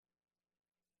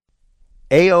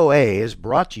AOA is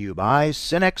brought to you by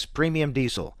Cenex Premium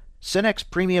Diesel. Cenex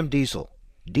Premium Diesel.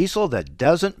 Diesel that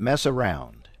doesn't mess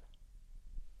around.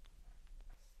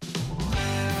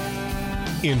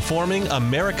 Informing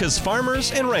America's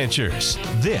farmers and ranchers.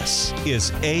 This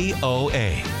is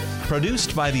AOA,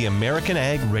 produced by the American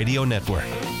Ag Radio Network.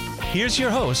 Here's your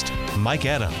host, Mike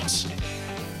Adams.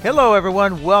 Hello,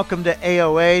 everyone. Welcome to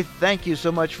AOA. Thank you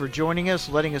so much for joining us,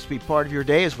 letting us be part of your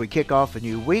day as we kick off a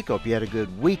new week. Hope you had a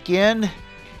good weekend.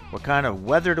 What kind of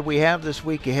weather do we have this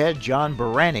week ahead? John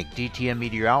Baranick, DTN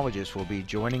meteorologist, will be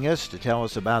joining us to tell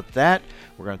us about that.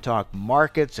 We're going to talk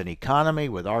markets and economy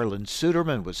with Arlan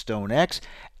Suderman with StoneX.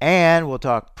 And we'll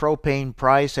talk propane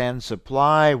price and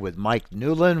supply with Mike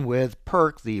Newland with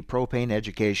PERC, the Propane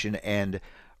Education and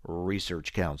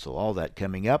Research Council. All that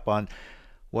coming up on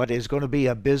what is going to be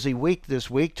a busy week this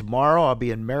week. Tomorrow I'll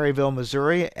be in Maryville,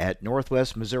 Missouri at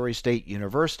Northwest Missouri State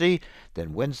University.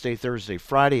 Then Wednesday, Thursday,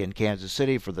 Friday in Kansas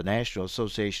City for the National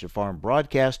Association of Farm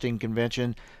Broadcasting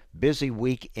Convention. Busy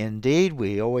week indeed.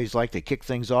 We always like to kick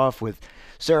things off with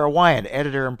Sarah Wyant,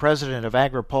 editor and president of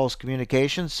AgriPulse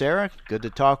Communications. Sarah, good to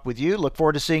talk with you. Look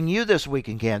forward to seeing you this week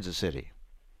in Kansas City.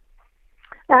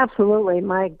 Absolutely,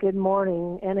 Mike. Good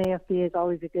morning. NAFB is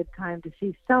always a good time to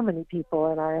see so many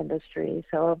people in our industry,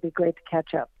 so it'll be great to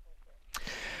catch up.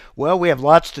 Well, we have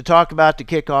lots to talk about to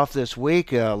kick off this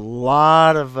week. A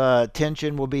lot of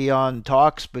attention will be on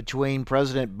talks between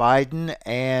President Biden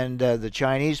and the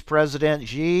Chinese President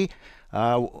Xi.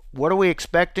 What are we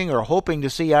expecting or hoping to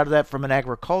see out of that from an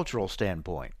agricultural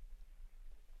standpoint?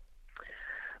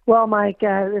 Well, Mike,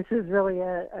 this is really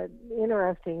an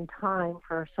interesting time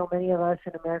for so many of us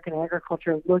in American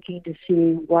agriculture looking to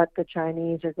see what the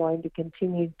Chinese are going to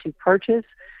continue to purchase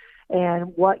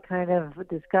and what kind of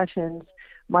discussions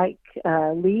might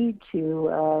lead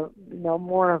to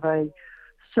more of a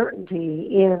certainty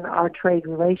in our trade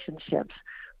relationships.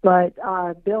 But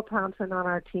Bill Thompson on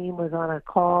our team was on a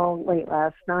call late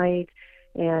last night,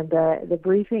 and the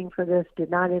briefing for this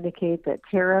did not indicate that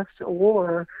tariffs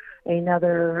or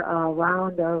another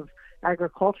round of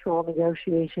agricultural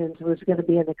negotiations was going to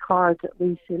be in the cards, at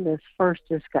least in this first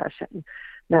discussion.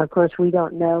 Now, of course, we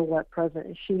don't know what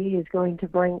President Xi is going to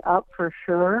bring up for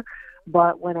sure,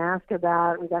 but when asked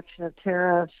about reduction of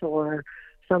tariffs or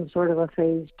some sort of a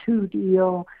phase 2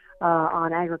 deal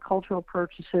on agricultural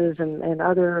purchases and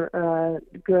other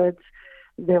goods,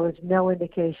 there was no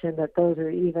indication that those are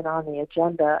even on the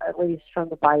agenda, at least from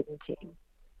the Biden team.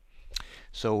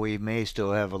 So we may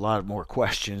still have a lot more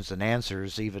questions than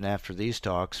answers even after these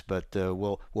talks, but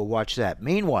we'll watch that.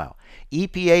 Meanwhile,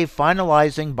 EPA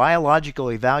finalizing biological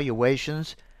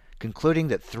evaluations, concluding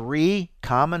that 3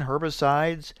 common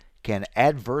herbicides can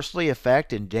adversely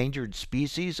affect endangered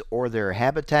species or their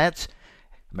habitats.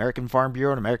 American Farm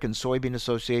Bureau and American Soybean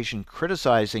Association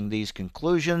criticizing these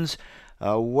conclusions.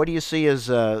 What do you see as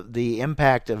the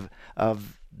impact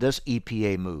of this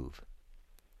EPA move?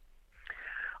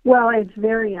 Well, it's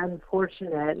very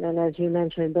unfortunate, and as you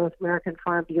mentioned, both American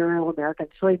Farm Bureau, American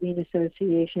Soybean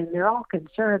Association, they're all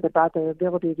concerned about their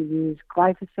ability to use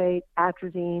glyphosate,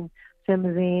 atrazine,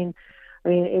 simazine. I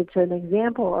mean, it's an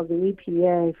example of the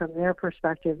EPA, from their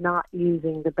perspective, not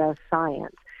using the best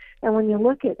science. And when you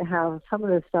look at how some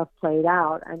of this stuff played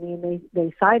out, I mean,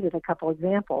 they cited a couple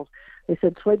examples. They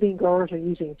said soybean growers are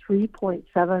using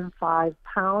 3.75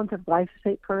 pounds of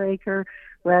glyphosate per acre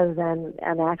rather than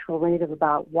an actual rate of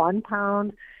about 1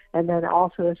 pound, and then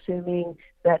also assuming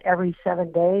that every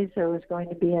 7 days there was going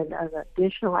to be an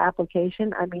additional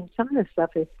application. I mean, some of this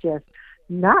stuff is just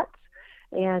nuts.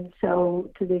 And so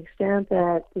to the extent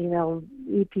that,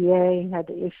 EPA had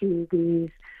to issue these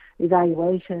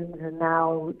evaluations, and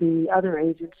now the other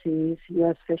agencies,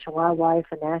 U.S. Fish and Wildlife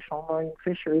and National Marine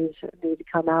Fisheries, need to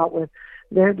come out with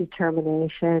their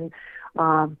determination.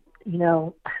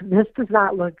 This does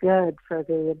not look good for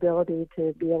the ability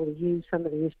to be able to use some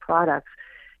of these products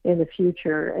in the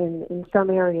future in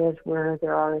some areas where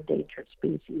there are endangered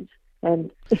species. And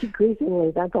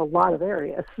increasingly, that's a lot of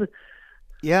areas.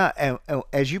 Yeah, and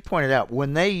as you pointed out,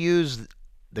 when they use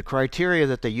the criteria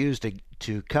that they use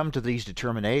to come to these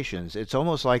determinations, it's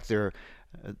almost like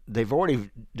they've already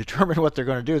determined what they're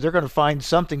going to do. They're going to find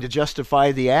something to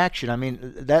justify the action. I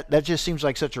mean, that just seems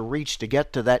like such a reach to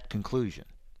get to that conclusion.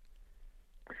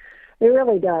 It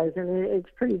really does, and it's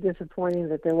pretty disappointing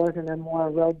that there wasn't a more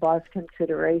robust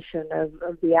consideration of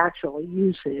the actual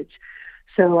usage.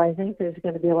 So I think there's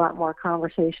going to be a lot more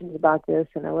conversations about this,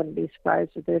 and I wouldn't be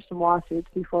surprised if there's some lawsuits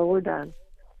before we're done.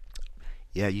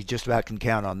 Yeah, you just about can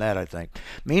count on that, I think.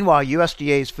 Meanwhile,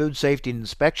 USDA's Food Safety and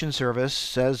Inspection Service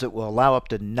says it will allow up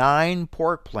to 9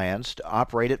 pork plants to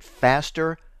operate at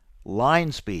faster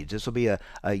line speeds. This will be a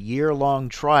year-long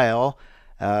trial.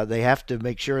 They have to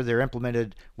make sure they're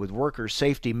implemented with worker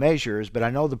safety measures, but I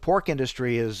know the pork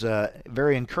industry is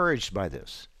very encouraged by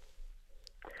this.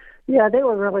 Yeah, they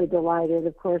were really delighted.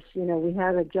 Of course, we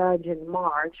had a judge in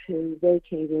March who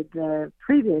vacated the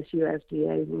previous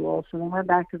USDA rule, so they went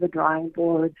back to the drawing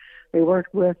board. They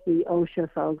worked with the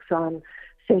OSHA folks on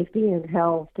safety and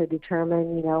health to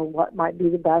determine, what might be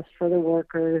the best for the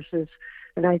workers.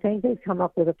 And I think they've come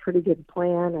up with a pretty good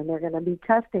plan, and they're going to be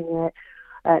testing it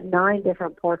at 9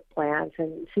 different pork plants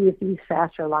and see if these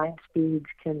faster line speeds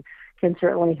can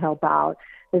certainly help out.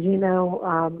 As you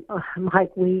know,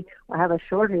 Mike, we have a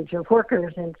shortage of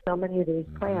workers in so many of these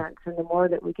plants, and the more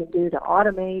that we can do to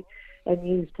automate and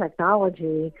use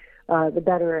technology, the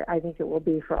better I think it will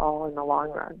be for all in the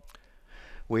long run.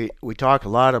 We talk a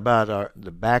lot about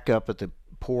the backup at the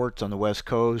ports on the West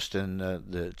Coast and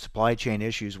the supply chain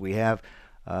issues we have.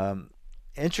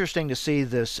 Interesting to see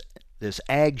this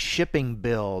ag shipping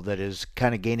bill that is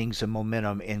kind of gaining some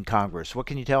momentum in Congress. What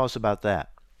can you tell us about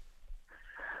that?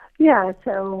 Yeah,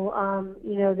 so,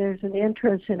 there's an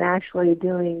interest in actually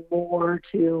doing more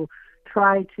to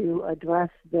try to address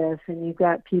this. And you've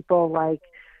got people like,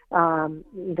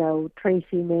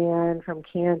 Tracy Mann from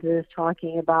Kansas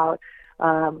talking about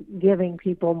giving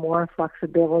people more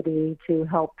flexibility to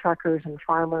help truckers and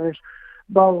farmers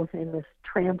both in this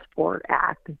Transport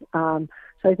Act.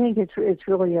 So I think it's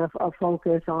really a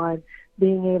focus on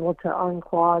being able to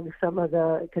unclog some of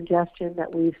the congestion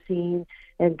that we've seen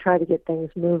and try to get things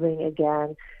moving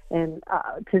again. And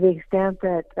to the extent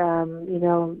that,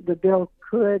 the bill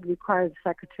could require the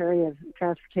Secretary of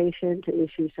Transportation to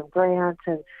issue some grants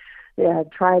and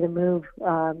try to move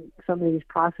some of these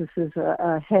processes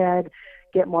ahead,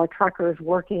 get more truckers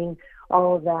working,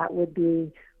 all of that would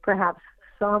be perhaps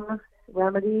some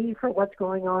remedy for what's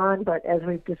going on. But as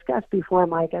we've discussed before,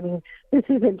 Mike, this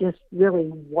isn't just really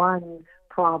one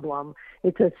problem.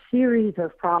 It's a series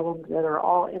of problems that are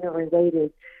all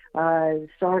interrelated,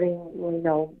 starting,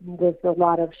 with a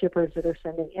lot of shippers that are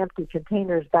sending empty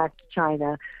containers back to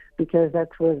China because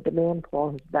that's where the demand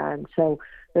pull has been. So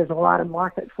there's a lot of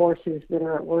market forces that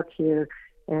are at work here,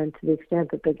 and to the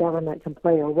extent that the government can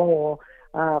play a role,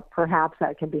 perhaps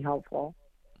that can be helpful.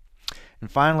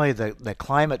 And finally, the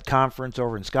climate conference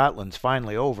over in Scotland's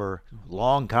finally over,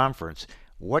 long conference.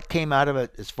 What came out of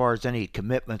it as far as any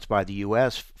commitments by the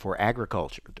U.S. for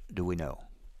agriculture, do we know?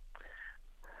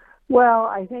 Well,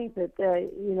 I think that,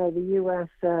 the U.S.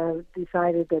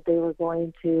 decided that they were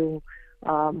going to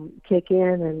kick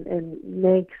in and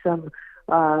make some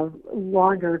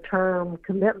longer-term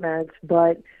commitments,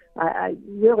 but I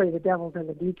really, the devil's in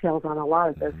the details on a lot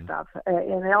of this stuff,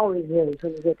 and it always is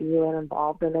when you get the UN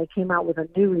involved. And they came out with a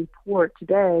new report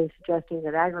today suggesting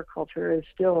that agriculture is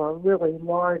still a really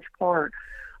large part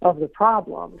of the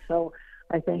problem. So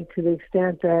I think to the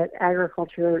extent that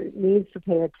agriculture needs to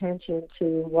pay attention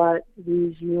to what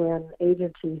these UN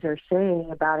agencies are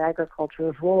saying about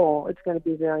agriculture's role, it's going to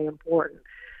be very important.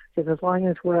 Because as long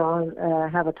as we're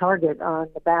have a target on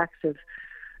the backs of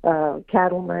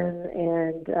cattlemen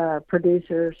and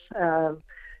producers, the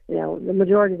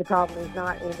majority of the problem is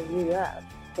not in the U.S.,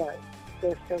 but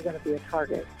there's still going to be a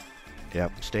target.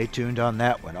 Yep, stay tuned on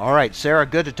that one. All right, Sarah,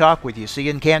 good to talk with you. See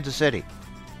you in Kansas City.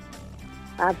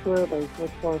 Absolutely. Look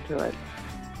forward to it.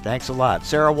 Thanks a lot.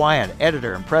 Sarah Wyant,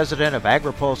 editor and president of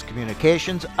AgriPulse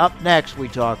Communications. Up next, we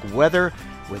talk weather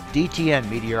with DTN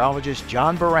meteorologist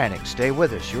John Baranick. Stay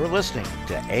with us. You're listening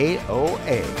to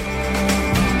AOA.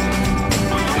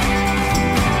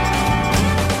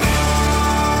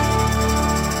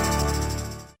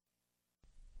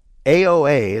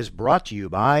 AOA is brought to you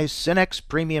by Cenex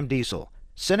Premium Diesel.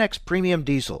 Cenex Premium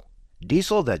Diesel.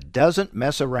 Diesel that doesn't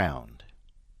mess around.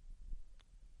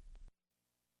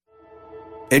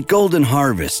 At Golden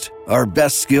Harvest, our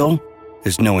best skill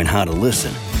is knowing how to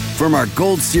listen. From our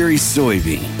Gold Series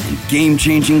soybean and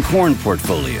game-changing corn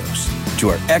portfolios to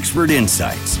our expert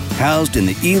insights housed in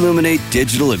the Illuminate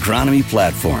digital agronomy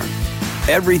platform,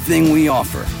 everything we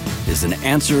offer is an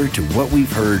answer to what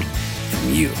we've heard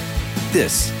from you.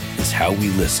 This is how we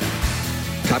listen.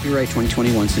 Copyright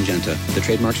 2021 Syngenta. The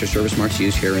trademarks or service marks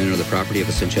used herein are the property of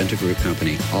a Syngenta Group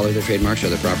company. All other trademarks are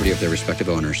the property of their respective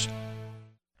owners.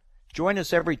 Join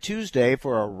us every Tuesday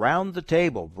for Around the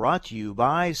Table, brought to you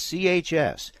by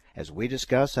CHS, as we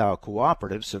discuss how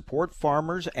cooperatives support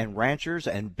farmers and ranchers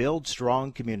and build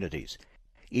strong communities.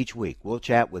 Each week, we'll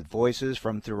chat with voices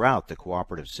from throughout the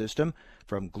cooperative system,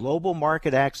 from global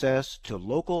market access to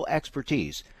local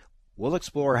expertise. We'll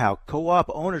explore how co-op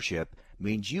ownership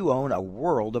means you own a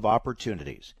world of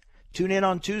opportunities. Tune in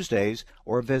on Tuesdays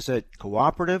or visit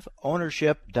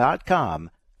cooperativeownership.com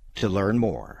to learn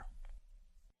more.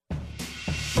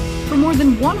 For more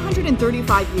than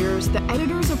 135 years, the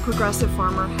editors of Progressive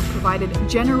Farmer have provided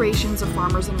generations of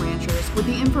farmers and ranchers with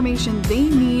the information they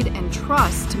need and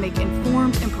trust to make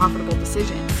informed and profitable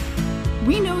decisions.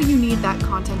 We know you need that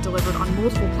content delivered on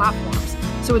multiple platforms,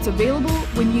 so it's available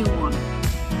when you want it.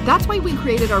 That's why we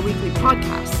created our weekly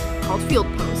podcast called Field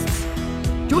Posts.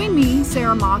 Join me,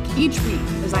 Sarah Mock, each week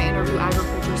as I interview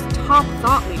agriculture's top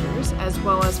thought leaders, as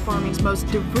well as farming's most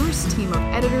diverse team of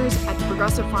editors at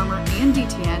Progressive Farmer and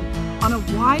DTN on a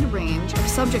wide range of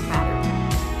subject matter.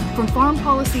 From farm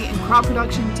policy and crop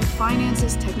production to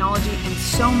finances, technology, and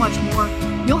so much more,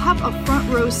 you'll have a front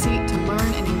row seat to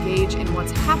learn and engage in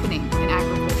what's happening in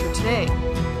agriculture today.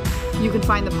 You can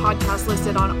find the podcast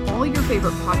listed on all your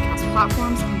favorite podcast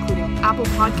platforms, including Apple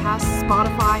Podcasts,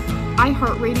 Spotify,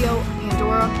 iHeartRadio,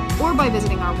 Pandora, or by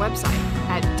visiting our website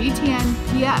at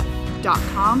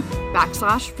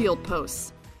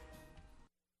dtnpf.com/fieldposts.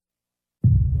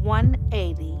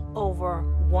 180 over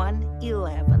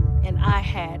 111, and I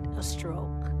had a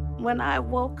stroke. When I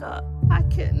woke up, I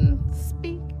couldn't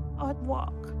speak or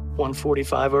walk.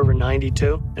 145 over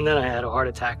 92, and then I had a heart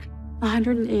attack.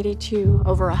 182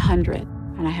 over 100,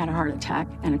 and I had a heart attack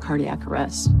and a cardiac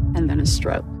arrest, and then a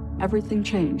stroke. Everything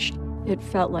changed. It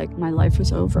felt like my life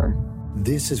was over.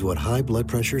 This is what high blood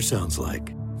pressure sounds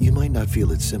like. You might not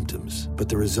feel its symptoms, but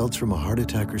the results from a heart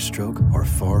attack or stroke are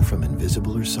far from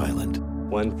invisible or silent.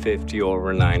 150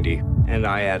 over 90, and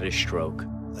I had a stroke.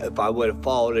 If I would have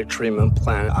followed a treatment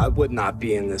plan, I would not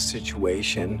be in this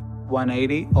situation.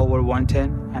 180 over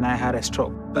 110, and I had a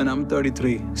stroke. And I'm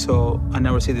 33, so I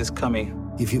never see this coming.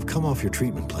 If you've come off your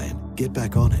treatment plan, get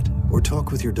back on it, or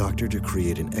talk with your doctor to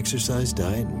create an exercise,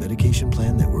 diet, and medication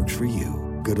plan that works for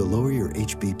you. Go to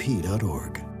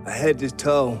loweryourhbp.org. Head to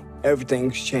toe,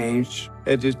 everything's changed.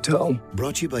 Head to toe.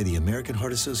 Brought to you by the American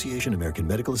Heart Association, American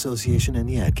Medical Association, and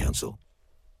the Ad Council.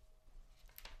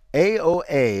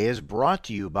 AOA is brought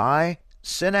to you by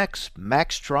Cenex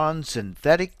Maxtron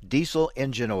Synthetic Diesel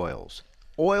Engine Oils.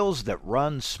 Oils that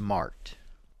run smart.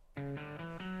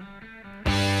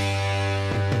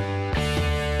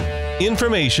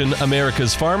 Information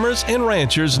America's farmers and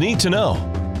ranchers need to know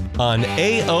on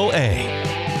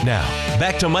AOA. Now,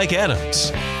 back to Mike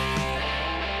Adams.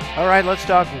 All right, let's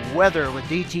talk weather with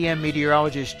DTN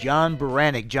meteorologist John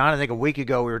Baranick. John, I think a week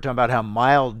ago we were talking about how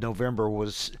mild November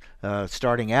was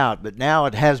starting out, but now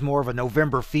it has more of a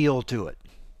November feel to it.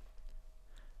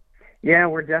 Yeah,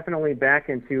 we're definitely back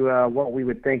into what we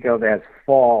would think of as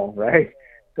fall, right?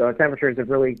 So temperatures have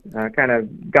really kind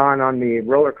of gone on the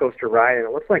roller coaster ride, and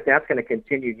it looks like that's going to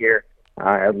continue here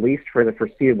at least for the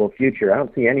foreseeable future. I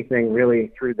don't see anything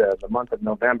really through the month of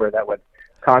November that would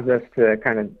cause us to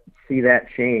kind of see that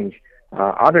change,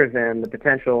 other than the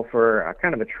potential for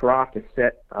kind of a trough to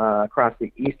sit across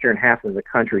the eastern half of the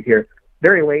country here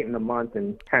very late in the month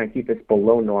and kind of keep us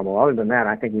below normal. Other than that,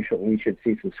 I think we should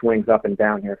see some swings up and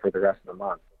down here for the rest of the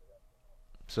month.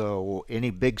 So any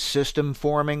big system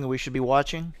forming we should be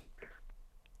watching?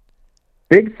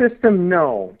 Big system,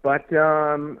 no, but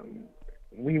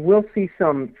we will see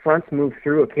some fronts move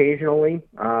through occasionally.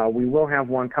 We will have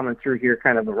one coming through here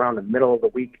kind of around the middle of the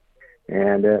week,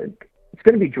 and it's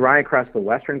going to be dry across the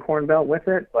western Corn Belt with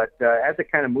it, but as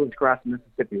it kind of moves across the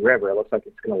Mississippi River, it looks like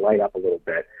it's going to light up a little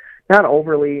bit. Not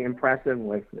overly impressive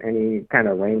with any kind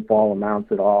of rainfall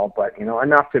amounts at all, but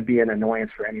enough to be an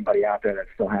annoyance for anybody out there that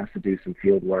still has to do some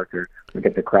field work or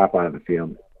get the crop out of the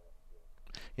field.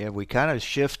 Yeah, we kind of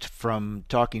shift from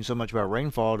talking so much about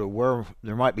rainfall to where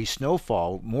there might be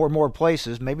snowfall. More and more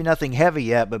places, maybe nothing heavy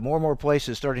yet, but more and more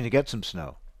places starting to get some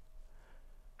snow.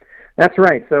 That's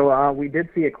right. So we did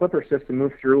see a clipper system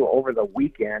move through over the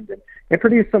weekend, and it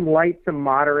produced some light to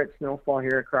moderate snowfall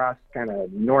here across kind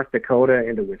of North Dakota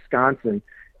into Wisconsin.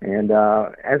 And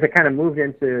as it kind of moved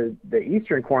into the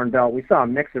eastern Corn Belt, we saw a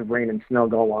mix of rain and snow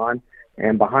go on,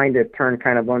 and behind it turned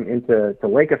kind of into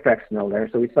lake effect snow there.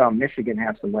 So we saw Michigan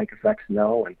have some lake effect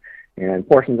snow, and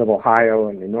portions of Ohio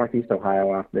and northeast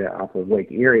Ohio off of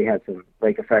Lake Erie had some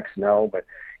lake effect snow, but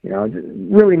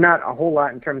really not a whole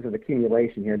lot in terms of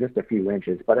accumulation here, just a few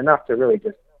inches, but enough to really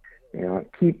just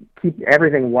keep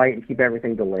everything white and keep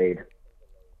everything delayed.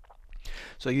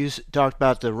 So you talked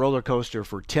about the roller coaster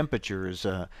for temperatures.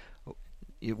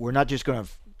 We're not just going to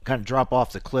kind of drop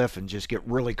off the cliff and just get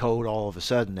really cold all of a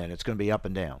sudden, then it's going to be up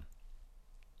and down.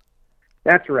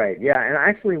 That's right, yeah, and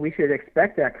actually we should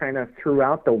expect that kind of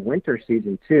throughout the winter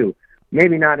season too.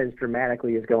 Maybe not as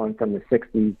dramatically as going from the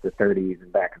 60s to 30s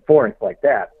and back and forth like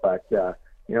that, but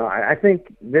I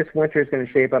think this winter is going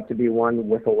to shape up to be one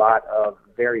with a lot of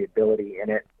variability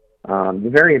in it. The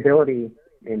variability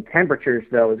in temperatures,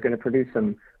 though, is going to produce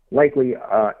some likely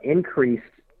increased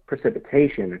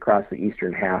precipitation across the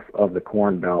eastern half of the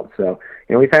Corn Belt. So,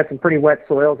 we've had some pretty wet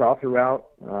soils all throughout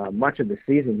much of the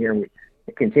season here. We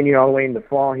continue all the way into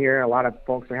fall here. A lot of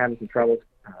folks are having some trouble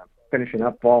finishing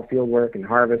up fall field work and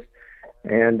harvest.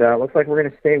 And looks like we're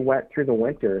going to stay wet through the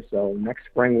winter. So next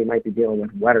spring we might be dealing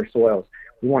with wetter soils.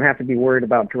 We won't have to be worried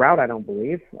about drought, I don't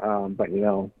believe. But,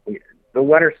 the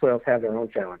wetter soils have their own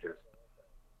challenges.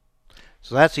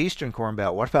 So that's Eastern Corn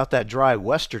Belt. What about that dry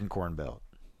Western Corn Belt?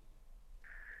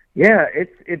 Yeah,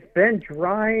 it's been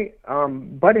dry,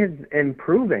 but it's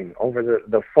improving over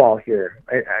the fall here.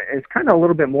 It's kind of a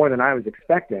little bit more than I was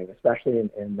expecting, especially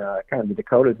in kind of the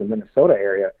Dakotas and Minnesota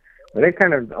area, where they've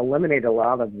kind of eliminated a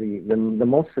lot of the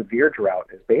most severe drought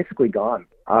is basically gone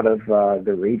out of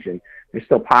the region. There's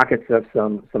still pockets of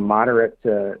some moderate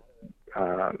to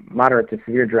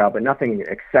severe drought, but nothing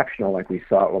exceptional like we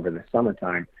saw over the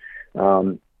summertime.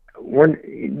 A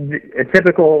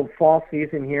typical fall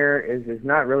season here is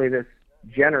not really this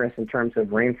generous in terms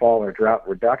of rainfall or drought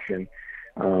reduction.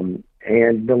 And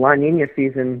the LaNina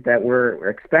season that we're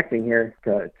expecting here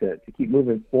to keep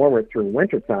moving forward through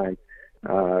wintertime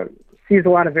sees a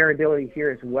lot of variability here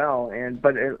as well.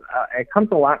 But it comes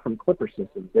a lot from clipper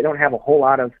systems. They don't have a whole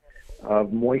lot of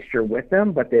moisture with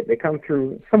them, but they come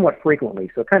through somewhat frequently.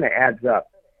 So it kind of adds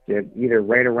up to either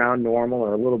right around normal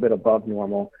or a little bit above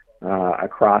normal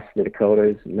across the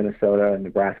Dakotas, Minnesota,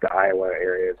 Nebraska, Iowa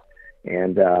areas.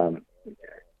 And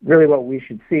really what we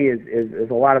should see is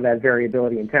a lot of that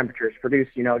variability in temperatures produce,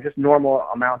 just normal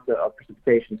amounts of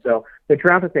precipitation. So the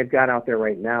drought that they've got out there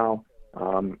right now,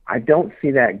 I don't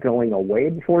see that going away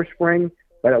before spring,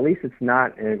 but at least it's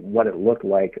not what it looked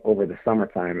like over the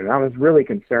summertime. And I was really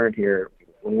concerned here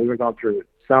when we were going through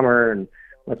summer and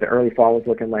what the early fall was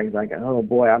looking like, oh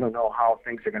boy, I don't know how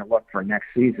things are going to look for next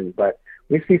season. But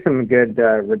we see some good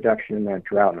reduction in that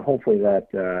drought, and hopefully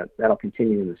that'll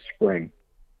continue in the spring.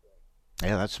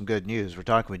 Yeah, that's some good news. We're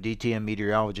talking with DTN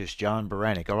meteorologist John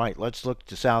Baranick. All right, let's look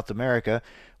to South America,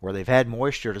 where they've had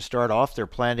moisture to start off their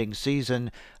planting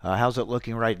season. How's it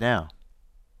looking right now?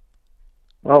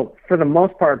 Well, for the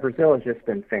most part, Brazil has just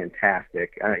been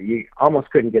fantastic. You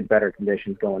almost couldn't get better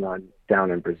conditions going on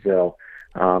down in Brazil.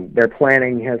 Their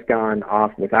planting has gone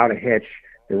off without a hitch.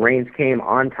 The rains came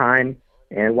on time,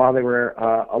 and while they were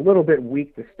a little bit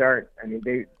weak to start, I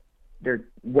mean, their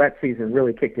wet season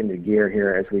really kicked into gear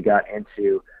here as we got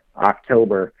into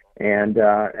October, and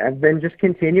have been just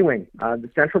continuing. The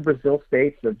central Brazil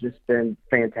states have just been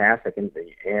fantastic, and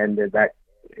that,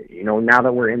 now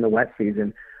that we're in the wet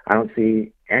season, I don't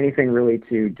see anything really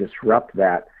to disrupt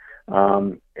that,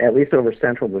 at least over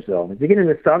central Brazil. As you get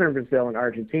into southern Brazil and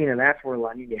Argentina, that's where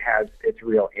LaNina has its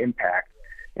real impact.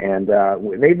 And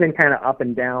they've been kind of up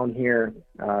and down here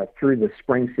through the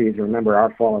spring season. Remember,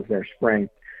 our fall is their spring.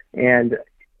 And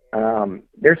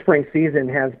their spring season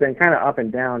has been kind of up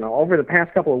and down. Over the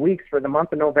past couple of weeks, for the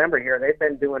month of November here, they've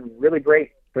been doing really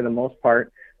great for the most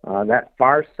part. That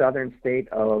far southern state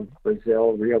of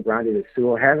Brazil, Rio Grande do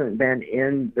Sul, hasn't been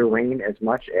in the rain as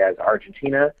much as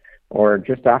Argentina or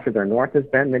just off to their north has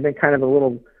been. They've been kind of a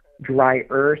little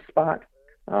drier spot,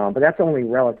 but that's only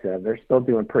relative. They're still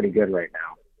doing pretty good right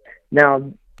now.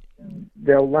 Now,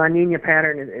 the LaNina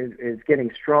pattern is getting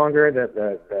stronger.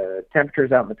 The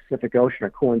temperatures out in the Pacific Ocean are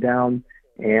cooling down,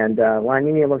 and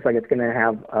LaNina looks like it's going to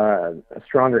have a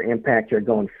stronger impact here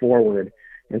going forward.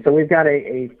 And so we've got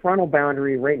a frontal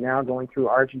boundary right now going through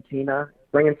Argentina,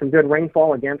 bringing some good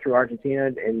rainfall again through Argentina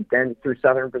and then through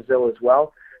southern Brazil as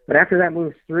well. But after that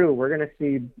moves through, we're going to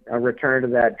see a return to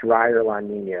that drier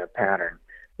LaNina pattern.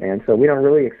 And so we don't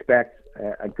really expect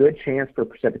a good chance for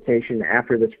precipitation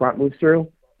after this front moves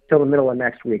through till the middle of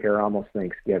next week or almost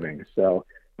Thanksgiving. So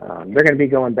they're going to be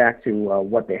going back to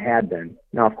what they had been.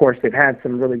 Now, of course, they've had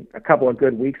a couple of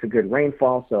good weeks of good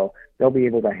rainfall, so they'll be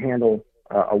able to handle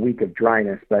a week of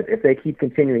dryness. But if they keep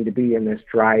continuing to be in this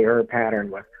drier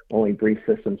pattern with only brief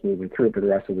systems moving through for the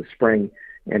rest of the spring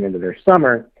and into their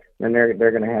summer, then they're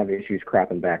going to have issues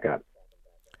cropping back up.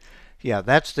 Yeah,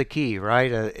 that's the key,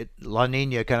 right?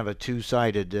 LaNina, kind of a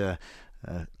two-sided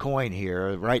coin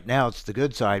here. Right now, it's the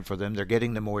good side for them. They're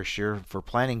getting the moisture for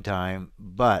planting time,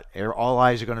 but all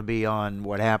eyes are going to be on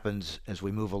what happens as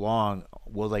we move along.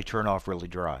 Will they turn off really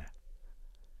dry?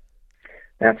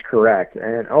 That's correct.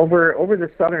 And over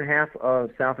the southern half of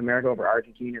South America, over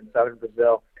Argentina and southern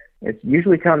Brazil, it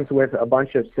usually comes with a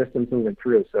bunch of systems moving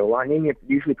through. So LaNina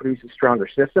usually produces stronger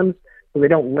systems, so they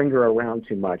don't linger around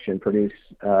too much and produce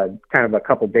kind of a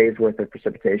couple days worth of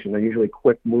precipitation. They're usually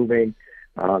quick moving.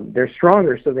 They're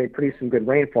stronger, so they produce some good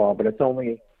rainfall, but it's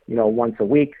only once a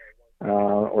week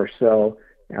or so,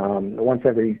 once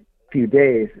every few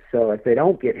days. So if they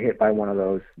don't get hit by one of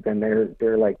those, then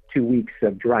they're like 2 weeks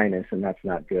of dryness, and that's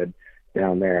not good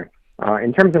down there.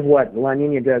 In terms of what La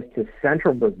Nina does to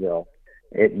central Brazil,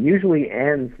 it usually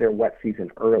ends their wet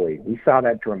season early. We saw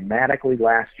that dramatically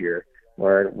last year,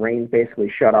 where rain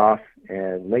basically shut off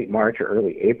in late March or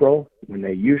early April, when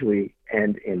they usually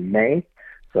end in May.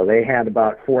 So they had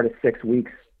about 4 to 6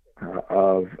 weeks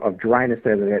of dryness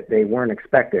there that they weren't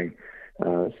expecting.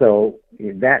 So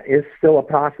that is still a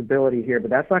possibility here, but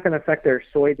that's not going to affect their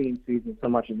soybean season so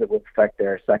much as it will affect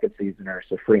their second season or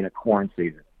safrinha corn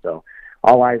season. So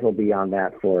all eyes will be on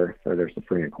that for their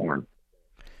safrinha corn.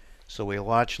 So we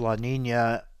watch La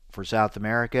Nina for South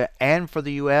America and for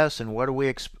the U.S., and what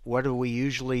do we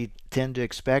usually tend to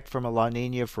expect from a La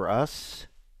Nina for us?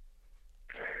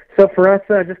 So for us,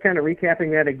 just kind of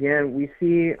recapping that again, we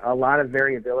see a lot of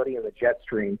variability in the jet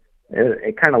stream.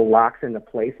 It kind of locks into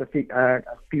place a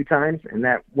few times, and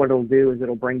that what it'll do is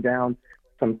it'll bring down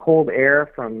some cold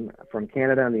air from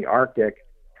Canada and the Arctic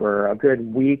for a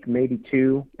good week, maybe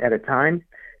 2 at a time.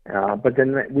 But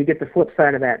then we get the flip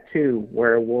side of that too,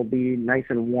 where we'll be nice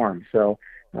and warm. So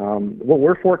what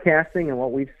we're forecasting and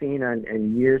what we've seen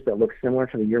in years that look similar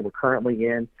to the year we're currently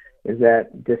in is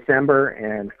that December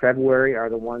and February are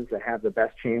the ones that have the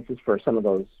best chances for some of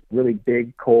those really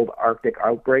big cold Arctic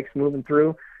outbreaks moving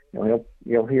through.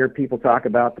 You'll hear people talk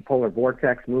about the polar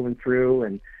vortex moving through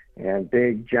and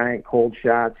big giant cold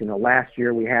shots. Last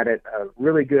year we had it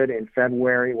really good in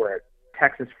February where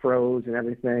Texas froze and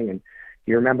everything. And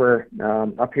you remember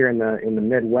up here in the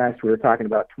Midwest, we were talking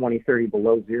about 20, 30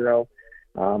 below zero.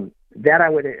 That I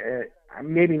would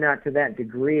maybe not to that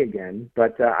degree again,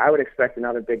 but I would expect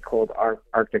another big cold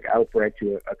Arctic outbreak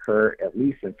to occur at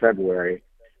least in February.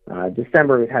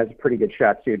 December has a pretty good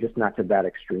shot too, just not to that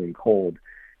extreme cold.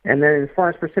 And then as far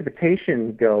as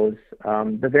precipitation goes,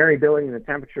 the variability in the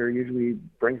temperature usually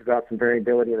brings about some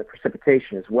variability in the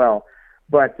precipitation as well.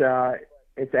 But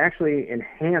it's actually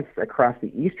enhanced across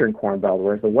the eastern Corn Belt,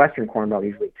 whereas the western Corn Belt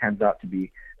usually tends out to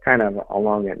be kind of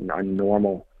along at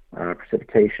normal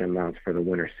precipitation amounts for the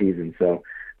winter season. So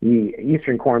the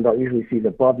eastern Corn Belt usually sees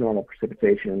above normal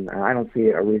precipitation. I don't see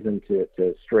a reason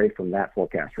to stray from that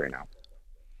forecast right now.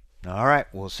 All right,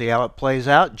 we'll see how it plays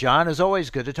out. John, as always,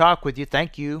 good to talk with you.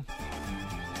 Thank you.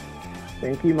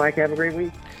 Thank you, Mike. Have a great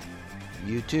week.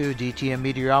 You too, DTN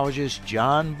meteorologist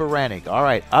John Baranick. All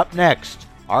right, up next,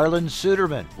 Arlan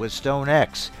Suderman with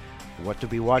StoneX. What to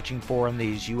be watching for in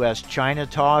these U.S.-China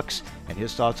talks and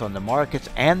his thoughts on the markets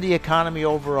and the economy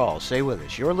overall. Stay with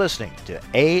us. You're listening to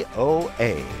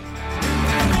AOA.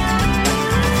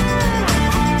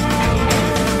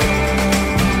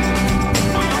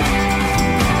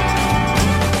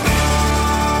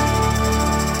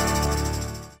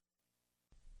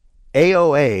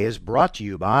 AOA is brought to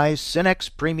you by Cenex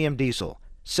Premium Diesel.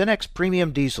 Cenex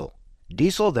Premium Diesel.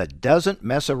 Diesel that doesn't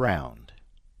mess around.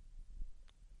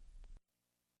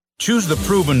 Choose the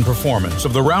proven performance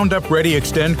of the Roundup Ready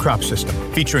Extend crop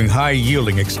system, featuring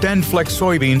high-yielding Extend Flex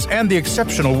soybeans and the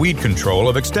exceptional weed control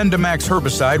of XtendiMax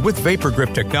herbicide with Vapor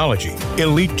Grip technology.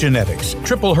 Elite genetics,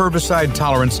 triple herbicide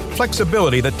tolerance,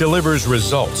 flexibility that delivers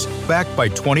results, backed by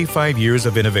 25 years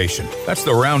of innovation. That's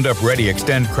the Roundup Ready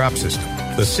Extend crop system,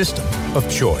 the system of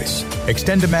choice.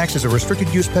 XtendiMax is a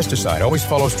restricted-use pesticide. Always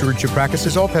follow stewardship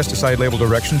practices, all pesticide label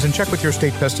directions, and check with your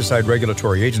state pesticide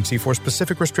regulatory agency for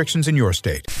specific restrictions in your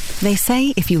state. They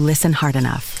say if you listen hard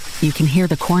enough, you can hear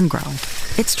the corn grow.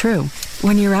 It's true.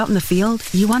 When you're out in the field,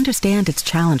 you understand its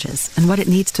challenges and what it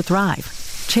needs to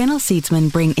thrive. Channel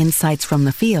Seedsmen bring insights from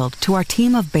the field to our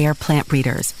team of Bayer plant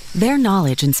breeders. Their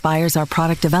knowledge inspires our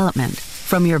product development.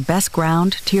 From your best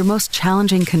ground to your most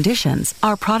challenging conditions,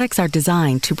 our products are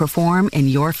designed to perform in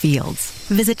your fields.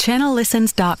 Visit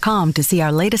channellistens.com to see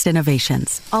our latest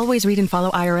innovations. Always read and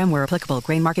follow IRM where applicable,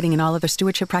 grain marketing and all other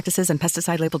stewardship practices and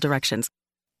pesticide label directions.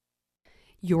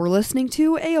 You're listening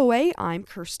to AOA. I'm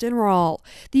Kirsten Rahl.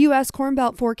 The U.S. Corn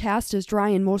Belt forecast is dry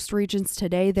in most regions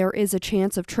today. There is a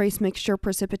chance of trace mixture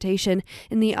precipitation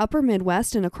in the upper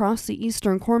Midwest and across the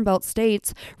eastern Corn Belt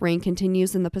states. Rain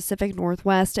continues in the Pacific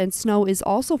Northwest, and snow is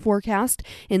also forecast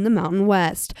in the Mountain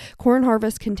West. Corn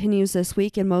harvest continues this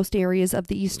week in most areas of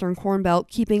the eastern Corn Belt,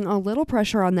 keeping a little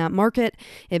pressure on that market.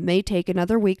 It may take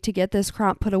another week to get this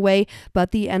crop put away,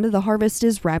 but the end of the harvest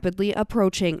is rapidly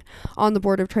approaching. On the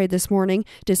Board of Trade this morning,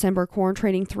 December corn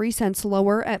trading 3 cents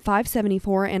lower at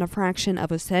 5.74 and a fraction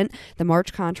of a cent. The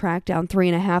March contract down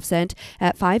 3.5 cents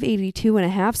at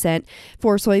 5.82.5 cents.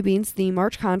 For soybeans, the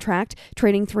March contract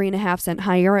trading 3.5 cents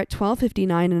higher at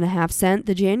 12.59.5 cents.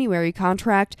 The January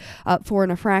contract up 4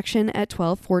 and a fraction at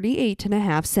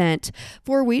 12.48.5 cents.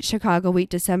 For wheat, Chicago wheat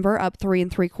December up 3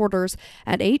 3/4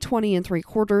 at 8.20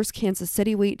 3/4. Kansas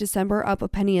City wheat December up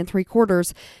 1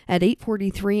 3/4 at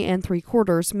 8.43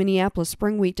 3/4. Minneapolis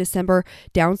spring wheat December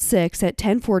down 6 at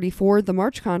 10.44. The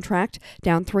March contract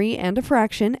down 3 and a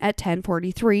fraction at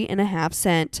 10.43.5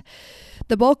 cents.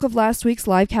 The bulk of last week's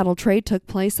live cattle trade took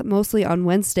place mostly on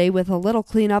Wednesday, with a little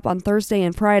cleanup on Thursday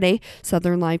and Friday.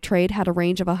 Southern live trade had a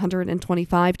range of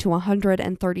 $125 to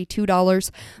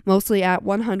 $132, mostly at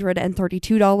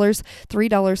 $132,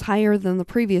 $3 higher than the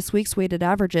previous week's weighted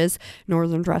averages.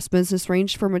 Northern dress business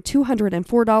ranged from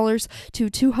 $204 to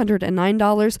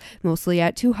 $209, mostly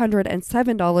at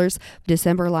 $207.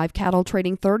 December live cattle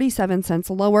trading 37 cents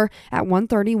lower at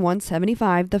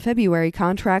 $131.75. The February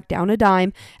contract down a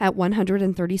dime at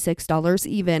 $136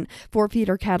 even. For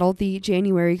feeder cattle, the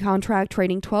January contract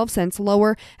trading 12 cents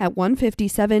lower at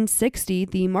 $157.60.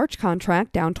 The March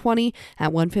contract down 20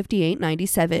 at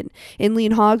 $158.97. In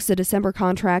lean hogs, the December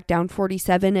contract down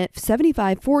 47 at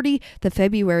 $75.40. The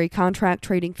February contract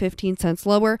trading 15 cents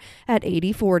lower at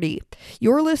 $80.40.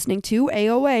 You're listening to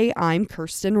AOA. I'm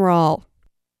Kirsten Rahl.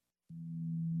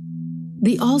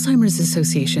 The Alzheimer's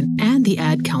Association and the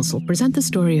Ad Council present the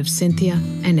story of Cynthia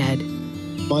and Ed.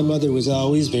 My mother was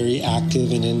always very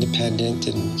active and independent,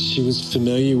 and she was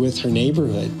familiar with her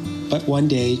neighborhood. But one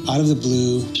day, out of the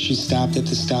blue, she stopped at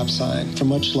the stop sign for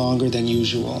much longer than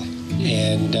usual.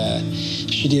 And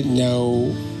she didn't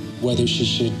know whether she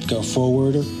should go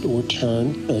forward or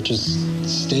turn or just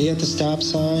stay at the stop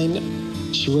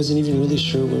sign. She wasn't even really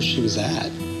sure where she was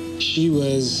at. She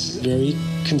was very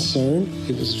concerned.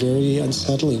 It was very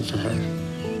unsettling for her.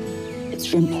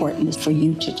 It's important for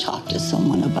you to talk to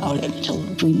someone about it, to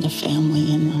bring the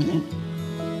family in on it.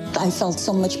 I felt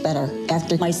so much better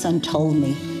after my son told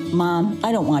me, Mom,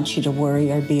 I don't want you to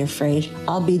worry or be afraid.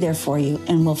 I'll be there for you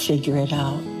and we'll figure it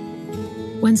out.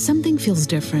 When something feels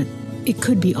different, it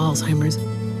could be Alzheimer's.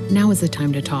 Now is the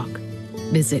time to talk.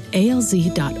 Visit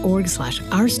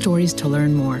alz.org/ourstories to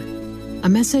learn more. A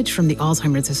message from the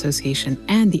Alzheimer's Association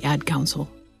and the Ad Council.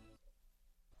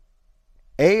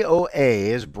 AOA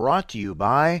is brought to you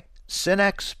by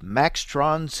Cenex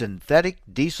Maxtron Synthetic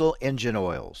Diesel Engine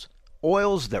Oils.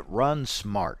 Oils that run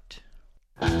smart.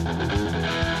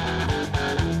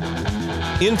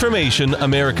 Information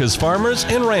America's farmers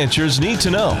and ranchers need to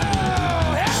know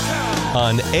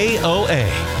on AOA.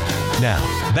 Now,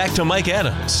 back to Mike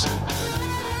Adams.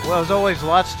 Well, there's always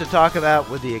lots to talk about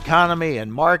with the economy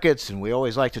and markets, and we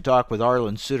always like to talk with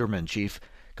Arlan Suderman, Chief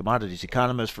Commodities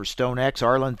Economist for StoneX.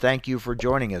 Arlan, thank you for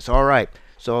joining us. All right,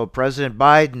 so President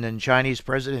Biden and Chinese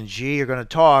President Xi are going to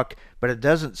talk, but it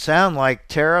doesn't sound like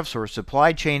tariffs or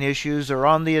supply chain issues are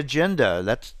on the agenda.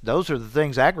 Those are the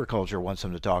things agriculture wants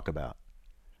them to talk about.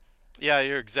 Yeah,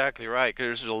 you're exactly right.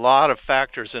 There's a lot of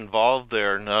factors involved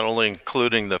there, not only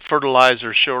including the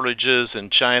fertilizer shortages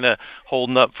and China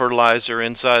holding up fertilizer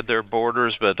inside their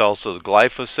borders, but also the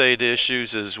glyphosate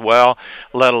issues as well,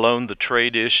 let alone the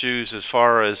trade issues as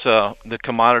far as the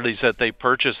commodities that they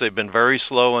purchase. They've been very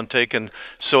slow on taking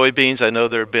soybeans. I know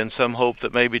there had been some hope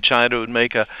that maybe China would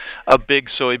make a big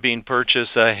soybean purchase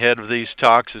ahead of these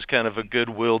talks as kind of a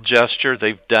goodwill gesture.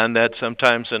 They've done that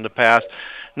sometimes in the past.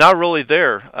 Not really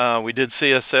there. We did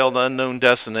see a sale to unknown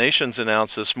destinations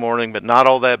announced this morning, but not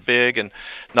all that big and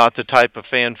not the type of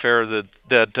fanfare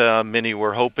that many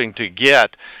were hoping to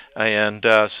get. And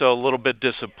so a little bit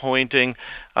disappointing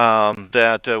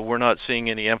that we're not seeing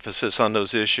any emphasis on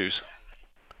those issues.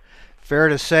 Fair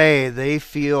to say they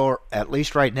feel, at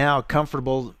least right now,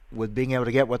 comfortable with being able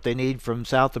to get what they need from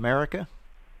South America?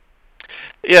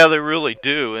 Yeah, they really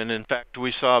do. And in fact,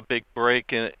 we saw a big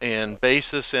break in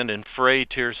basis and in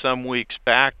freight here some weeks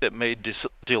back that made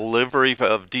delivery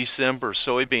of December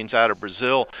soybeans out of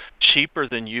Brazil cheaper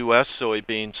than U.S.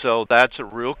 soybeans. So that's a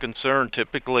real concern.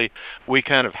 Typically, we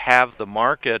kind of have the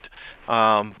market,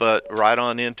 but right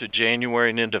on into January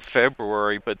and into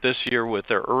February. But this year, with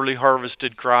their early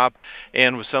harvested crop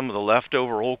and with some of the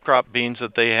leftover old crop beans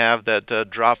that they have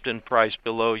that dropped in price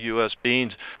below U.S.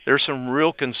 beans, there's some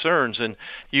real concerns. And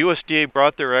USDA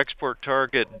brought their export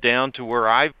target down to where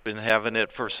I've been having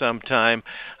it for some time.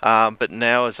 But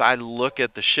now as I look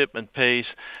at the shipment pace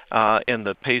and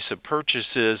the pace of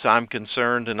purchases, I'm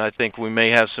concerned, and I think we may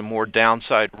have some more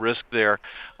downside risk there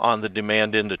on the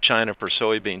demand into China for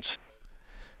soybeans.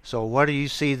 So what do you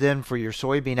see then for your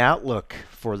soybean outlook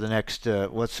for the next,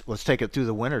 let's take it through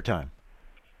the winter time?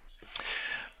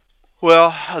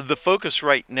 Well, the focus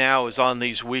right now is on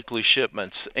these weekly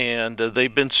shipments, and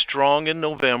they've been strong in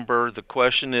November. The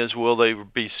question is, will they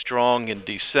be strong in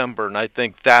December? And I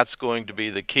think that's going to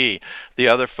be the key. The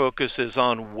other focus is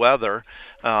on weather,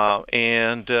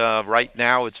 and right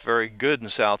now it's very good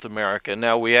in South America.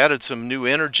 Now, we added some new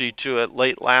energy to it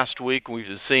late last week.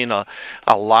 We've seen a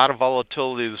lot of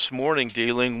volatility this morning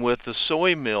dealing with the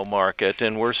soy meal market,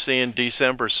 and we're seeing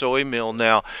December soy meal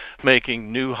now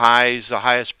making new highs, the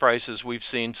highest prices we've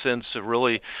seen since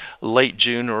really late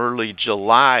June or early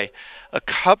July. A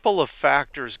couple of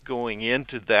factors going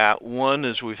into that. One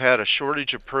is we've had a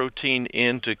shortage of protein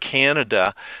into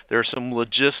Canada. There are some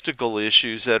logistical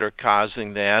issues that are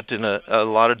causing that, and a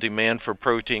lot of demand for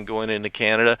protein going into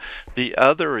Canada. The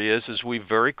other is we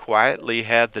very quietly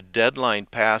had the deadline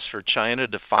passed for China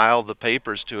to file the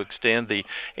papers to extend the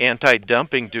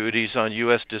anti-dumping duties on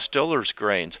U.S. distillers'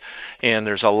 grains. And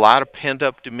there's a lot of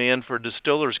pent-up demand for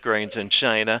distillers' grains in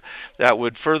China that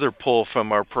would further pull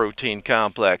from our protein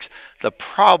complex. The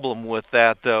problem with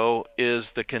that, though, is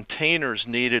the containers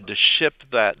needed to ship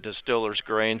that distillers'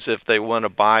 grains if they want to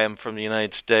buy them from the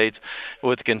United States.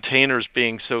 With containers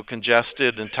being so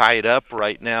congested and tied up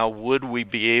right now, would we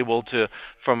be able to,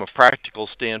 from a practical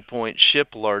standpoint,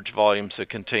 ship large volumes of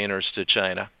containers to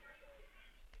China?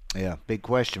 Yeah, big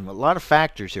question. A lot of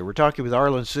factors here. We're talking with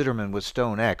Arlan Suderman with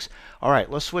StoneX. All right,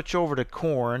 let's switch over to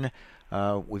corn.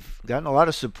 We've gotten a lot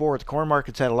of support. The corn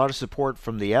market's had a lot of support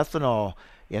from the ethanol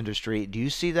industry. Do you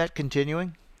see that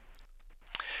continuing?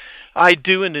 I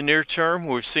do in the near term.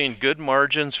 We've seen good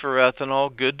margins for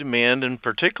ethanol, good demand, and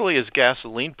particularly as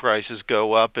gasoline prices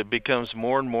go up, it becomes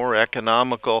more and more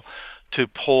economical to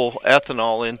pull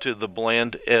ethanol into the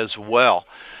blend as well.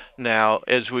 Now,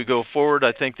 as we go forward,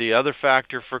 I think the other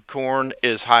factor for corn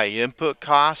is high input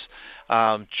costs.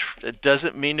 It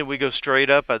doesn't mean that we go straight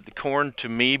up. The corn, to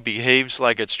me, behaves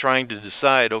like it's trying to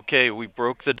decide, okay, we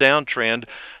broke the downtrend.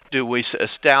 Do we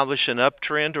establish an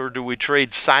uptrend, or do we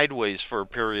trade sideways for a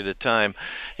period of time?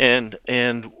 And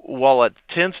while it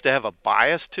tends to have a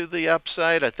bias to the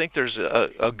upside, I think there's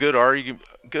a good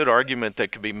argument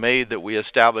that could be made that we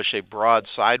establish a broad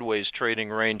sideways trading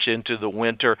range into the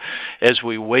winter as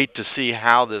we wait to see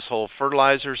how this whole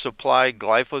fertilizer supply,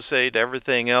 glyphosate,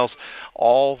 everything else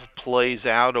all plays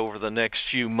out over the next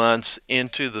few months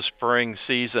into the spring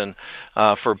season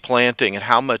for planting, and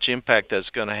how much impact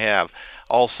that's going to have.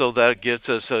 Also, that gives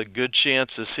us a good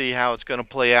chance to see how it's going to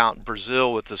play out in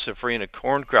Brazil with the safrinha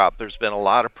corn crop. There's been a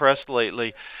lot of press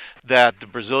lately that the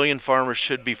Brazilian farmers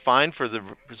should be fine for the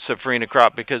safrinha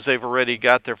crop because they've already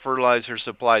got their fertilizer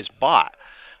supplies bought.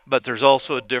 But there's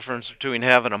also a difference between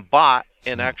having them bought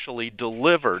and actually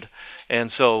delivered.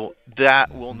 And so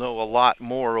that we'll know a lot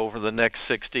more over the next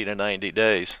 60 to 90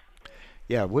 days.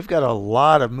 Yeah, we've got a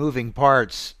lot of moving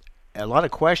parts, a lot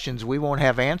of questions we won't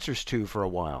have answers to for a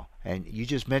while. And you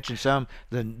just mentioned some,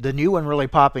 the new one really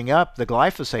popping up, the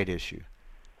glyphosate issue.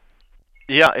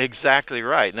 Yeah, exactly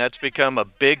right. And that's become a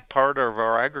big part of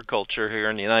our agriculture here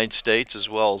in the United States as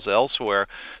well as elsewhere.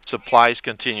 Supplies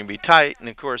continue to be tight, and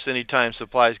of course, anytime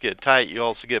supplies get tight, you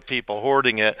also get people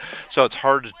hoarding it. So it's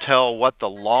hard to tell what the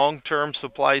long-term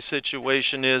supply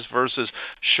situation is versus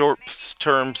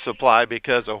short-term supply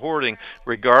because of hoarding.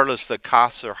 Regardless, the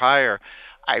costs are higher.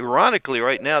 Ironically,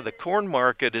 right now, the corn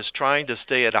market is trying to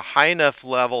stay at a high enough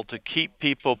level to keep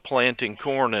people planting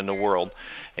corn in the world.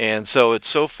 And so it's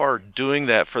so far doing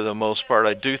that for the most part.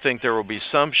 I do think there will be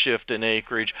some shift in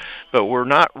acreage, but we're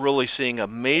not really seeing a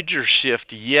major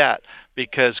shift yet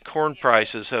because corn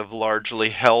prices have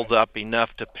largely held up enough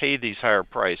to pay these higher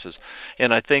prices.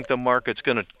 And I think the market's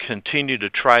going to continue to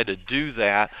try to do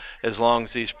that as long as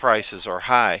these prices are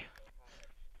high.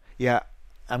 Yeah.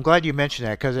 I'm glad you mentioned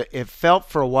that because it felt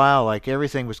for a while like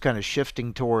everything was kind of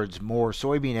shifting towards more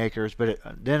soybean acres, but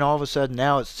then all of a sudden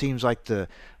now it seems like the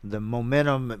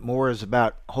momentum more is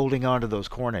about holding on to those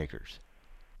corn acres.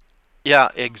 Yeah,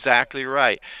 exactly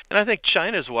right. And I think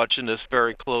China's watching this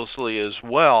very closely as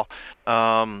well.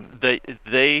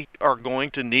 They are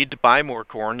going to need to buy more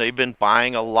corn. They've been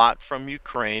buying a lot from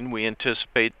Ukraine. We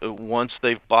anticipate that once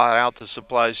they've bought out the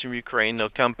supplies from Ukraine, they'll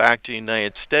come back to the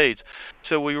United States.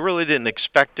 So we really didn't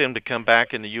expect them to come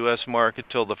back in the U.S. market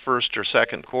till the first or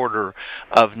second quarter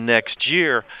of next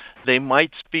year. They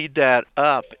might speed that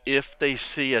up if they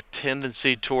see a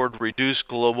tendency toward reduced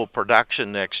global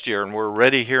production next year. And we're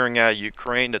already hearing out of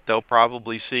Ukraine that they'll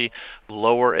probably see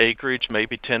lower acreage,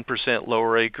 maybe 10%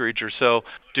 lower acreage or so,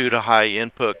 due to high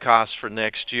input costs for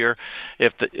next year.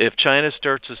 If China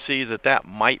starts to see that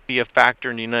might be a factor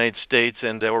in the United States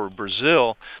and or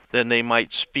Brazil, then they might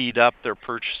speed up their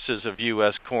purchases of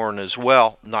U.S. corn as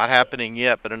well. Not happening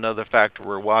yet, but another factor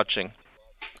we're watching.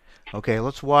 Okay,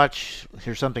 let's watch.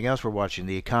 Here's something else we're watching: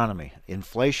 the economy,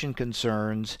 inflation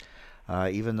concerns.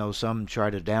 Even though some try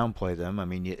to downplay them, I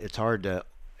mean, it's hard to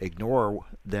ignore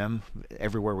them.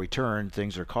 Everywhere we turn,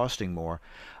 things are costing more.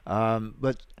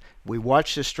 But we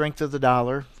watch the strength of the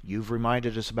dollar. You've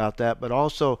reminded us about that, but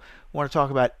also want to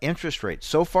talk about interest rates.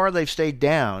 So far, they've stayed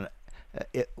down.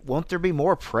 Won't there be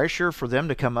more pressure for them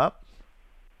to come up?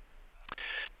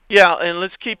 Yeah, and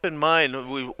let's keep in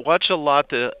mind, we watch a lot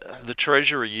the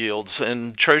Treasury yields,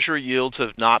 and Treasury yields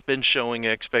have not been showing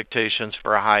expectations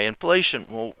for a high inflation.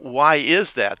 Well, why is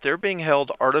that? They're being held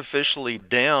artificially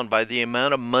down by the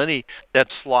amount of money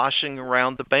that's sloshing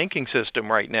around the banking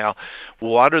system right now.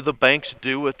 What do the banks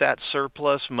do with that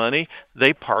surplus money?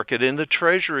 They park it in the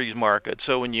Treasuries market.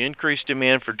 So when you increase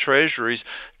demand for Treasuries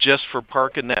just for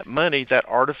parking that money, that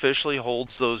artificially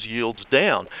holds those yields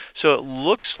down. So it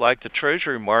looks like the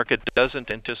Treasury market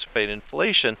doesn't anticipate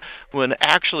inflation, when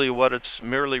actually what it's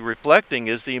merely reflecting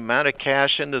is the amount of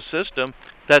cash in the system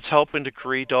that's helping to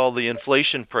create all the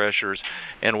inflation pressures.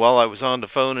 And while I was on the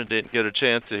phone and didn't get a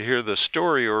chance to hear the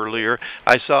story earlier,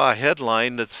 I saw a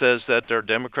headline that says that their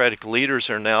Democratic leaders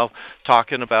are now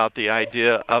talking about the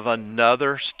idea of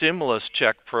another stimulus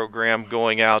check program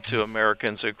going out to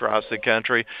Americans across the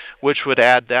country, which would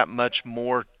add that much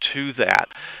more to that.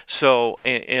 So,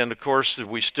 and of course,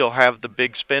 we still have the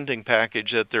big spending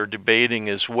package that they're debating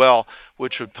as well,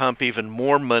 which would pump even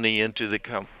more money into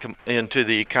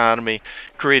the economy,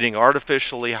 creating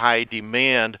artificially high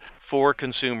demand for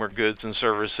consumer goods and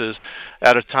services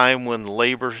at a time when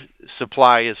labor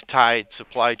supply is tight,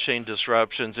 supply chain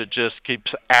disruptions. It just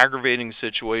keeps aggravating the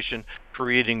situation,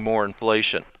 creating more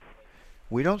inflation.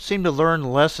 We don't seem to learn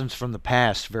lessons from the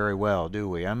past very well, do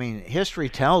we? I mean, history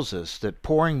tells us that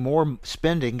pouring more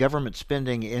spending, government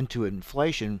spending, into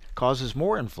inflation causes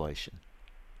more inflation.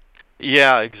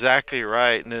 Yeah, exactly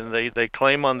right. And then they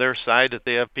claim on their side that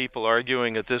they have people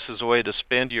arguing that this is a way to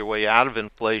spend your way out of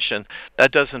inflation.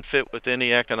 That doesn't fit with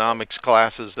any economics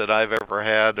classes that I've ever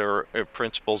had or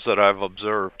principles that I've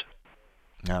observed.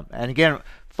 Yeah. And again,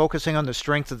 focusing on the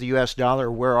strength of the U.S.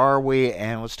 dollar, where are we?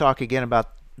 And let's talk again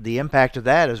about the impact of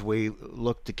that as we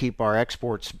look to keep our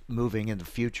exports moving in the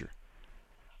future.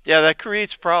 Yeah, that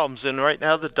creates problems. And right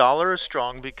now the dollar is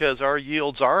strong because our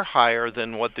yields are higher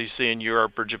than what they see in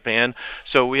Europe or Japan.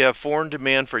 So we have foreign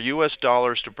demand for U.S.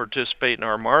 dollars to participate in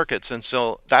our markets. And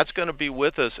so that's going to be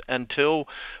with us until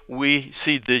we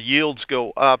see the yields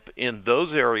go up in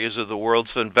those areas of the world.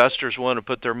 So investors want to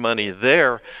put their money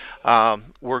there.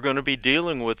 We're going to be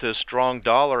dealing with this strong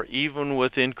dollar, even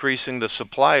with increasing the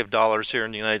supply of dollars here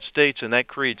in the United States. And that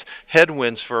creates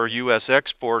headwinds for U.S.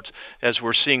 exports, as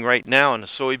we're seeing right now in the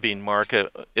soybean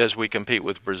market as we compete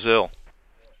with Brazil.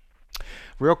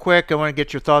 Real quick, I want to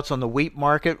get your thoughts on the wheat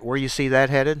market, where you see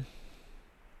that headed.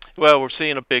 Well, we're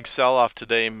seeing a big sell-off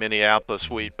today in Minneapolis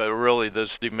wheat, but really this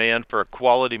demand for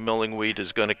quality milling wheat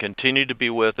is going to continue to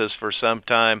be with us for some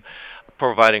time,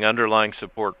 providing underlying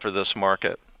support for this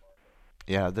market.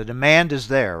 Yeah, the demand is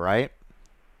there, right?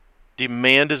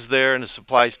 Demand is there and the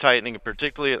supply is tightening,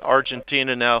 particularly at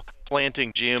Argentina now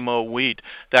planting GMO wheat.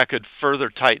 That could further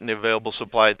tighten the available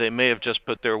supply. They may have just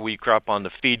put their wheat crop on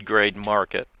the feed grade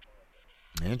market.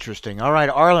 Interesting. All right,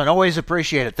 Arlan, always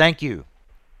appreciate it. Thank you.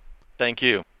 Thank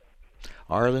you.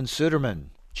 Arlan Suderman,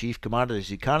 Chief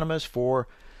Commodities Economist for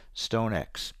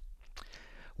StoneX.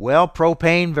 Well,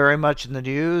 propane very much in the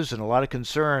news and a lot of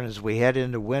concern as we head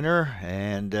into winter,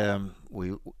 and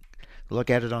we look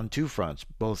at it on two fronts,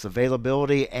 both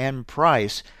availability and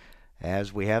price,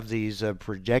 as we have these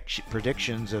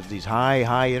predictions of these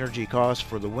high energy costs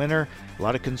for the winter. A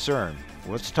lot of concern.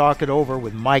 Let's talk it over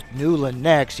with Mike Newland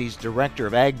next. He's Director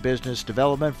of Ag Business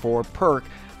Development for PERC,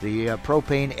 the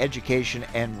Propane Education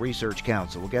and Research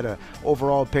Council. We'll get an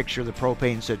overall picture of the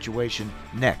propane situation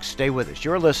next. Stay with us.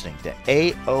 You're listening to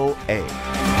AOA.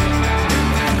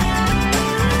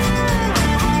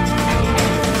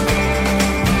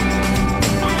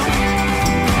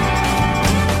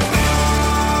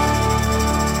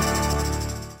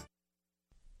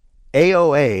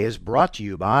 AOA is brought to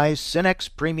you by Cenex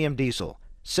Premium Diesel.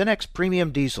 Cenex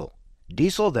Premium Diesel.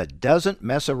 Diesel that doesn't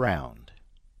mess around.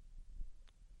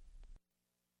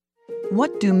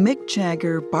 What do Mick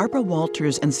Jagger, Barbara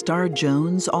Walters, and Star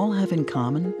Jones all have in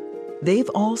common? They've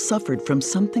all suffered from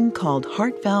something called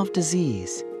heart valve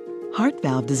disease. Heart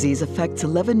valve disease affects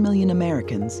 11 million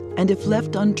Americans, and if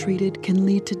left untreated, can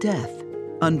lead to death.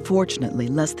 Unfortunately,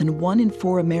 less than 1 in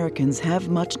 4 Americans have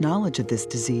much knowledge of this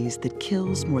disease that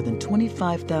kills more than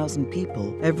 25,000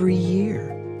 people every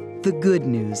year. The good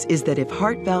news is that if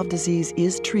heart valve disease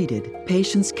is treated,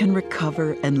 patients can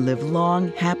recover and live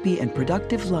long, happy, and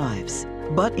productive lives.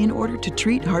 But in order to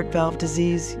treat heart valve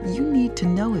disease, you need to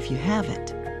know if you have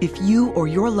it. If you or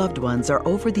your loved ones are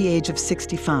over the age of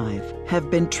 65,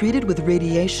 have been treated with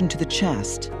radiation to the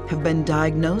chest, have been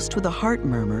diagnosed with a heart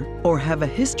murmur, or have a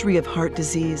history of heart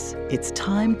disease, it's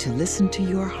time to listen to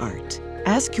your heart.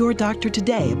 Ask your doctor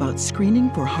today about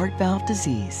screening for heart valve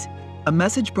disease. A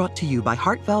message brought to you by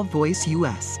Heart Valve Voice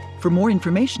US. For more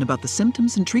information about the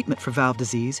symptoms and treatment for valve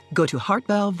disease, go to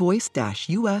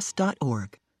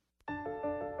heartvalvevoice-us.org.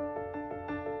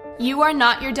 You are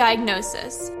not your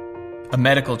diagnosis. A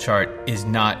medical chart is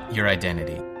not your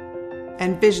identity.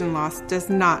 And vision loss does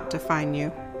not define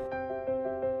you.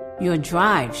 Your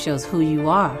drive shows who you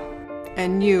are.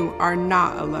 And you are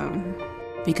not alone.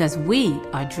 Because we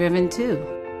are driven too.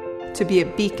 To be a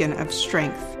beacon of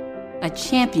strength. A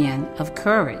champion of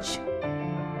courage.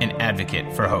 An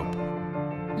advocate for hope.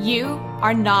 You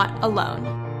are not alone.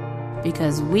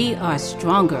 Because we are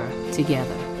stronger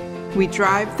together. We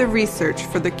drive the research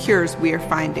for the cures we are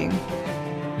finding.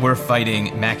 We're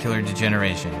fighting macular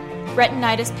degeneration,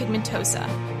 retinitis pigmentosa,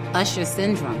 Usher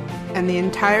syndrome, and the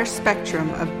entire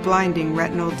spectrum of blinding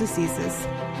retinal diseases.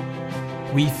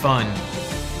 We fund.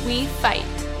 We fight.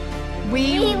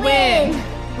 We win.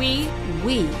 We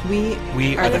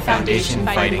are the foundation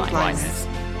fighting blindness.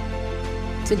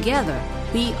 Together,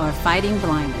 we are fighting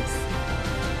blindness.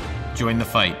 Join the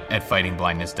fight at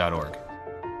fightingblindness.org.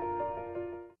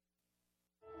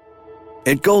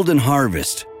 At Golden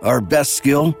Harvest, our best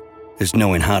skill is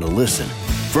knowing how to listen.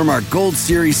 From our Gold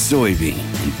Series soybean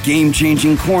and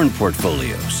game-changing corn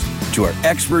portfolios to our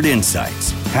expert insights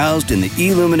housed in the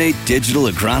Illuminate digital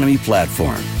agronomy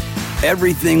platform,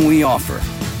 everything we offer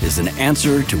is an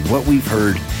answer to what we've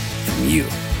heard from you.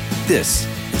 This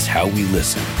is how we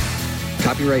listen.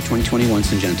 Copyright 2021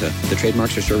 Syngenta. The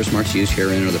trademarks or service marks used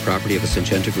herein are the property of a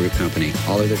Syngenta Group company.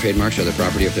 All other trademarks are the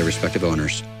property of their respective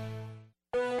owners.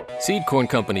 Seed corn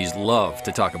companies love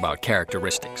to talk about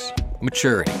characteristics,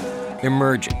 maturity,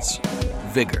 emergence,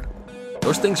 vigor.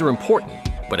 Those things are important,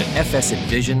 but at FS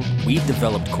Envision, we've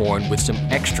developed corn with some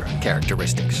extra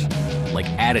characteristics, like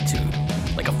attitude,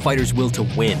 like a fighter's will to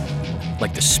win,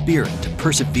 like the spirit to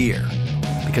persevere.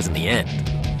 Because in the end,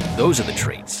 those are the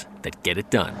traits that get it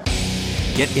done.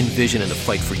 Get Envision in the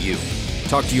fight for you.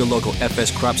 Talk to your local FS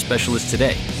crop specialist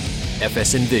today.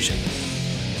 FS Envision.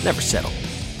 Never settle.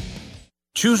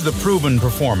 Choose the proven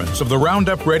performance of the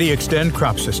Roundup Ready Extend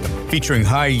crop system, featuring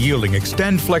high-yielding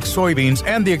Extend Flex soybeans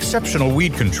and the exceptional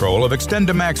weed control of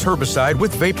XtendiMax herbicide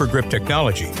with Vapor Grip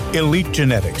technology. Elite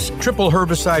genetics, triple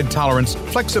herbicide tolerance,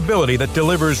 flexibility that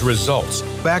delivers results,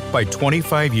 backed by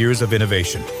 25 years of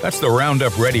innovation. That's the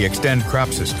Roundup Ready Extend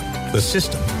crop system, the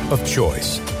system of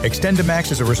choice.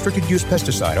 XtendiMax is a restricted-use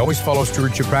pesticide. Always follow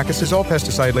stewardship practices, all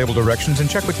pesticide label directions, and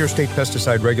check with your state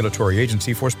pesticide regulatory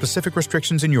agency for specific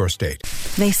restrictions in your state.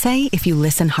 They say if you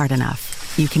listen hard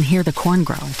enough, you can hear the corn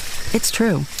grow. It's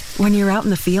true. When you're out in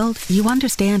the field, you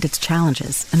understand its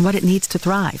challenges and what it needs to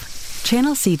thrive.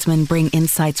 Channel Seedsmen bring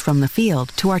insights from the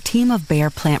field to our team of Bayer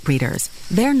plant breeders.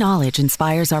 Their knowledge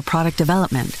inspires our product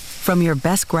development. From your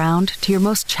best ground to your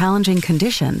most challenging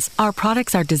conditions, our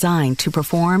products are designed to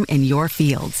perform in your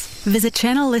fields. Visit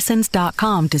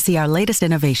channellistens.com to see our latest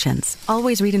innovations.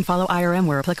 Always read and follow IRM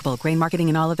where applicable, grain marketing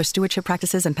and all other stewardship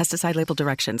practices and pesticide label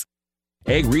directions.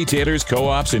 Ag retailers,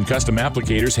 co-ops, and custom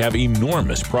applicators have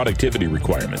enormous productivity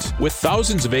requirements. With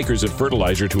thousands of acres of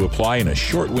fertilizer to apply in a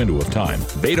short window of time,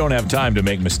 they don't have time to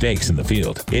make mistakes in the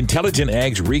field. Intelligent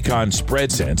Ag's Recon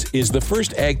Spread Sense is the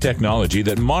first ag technology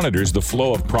that monitors the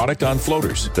flow of product on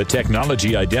floaters. The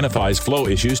technology identifies flow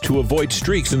issues to avoid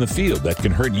streaks in the field that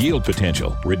can hurt yield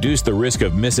potential. Reduce the risk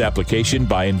of misapplication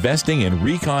by investing in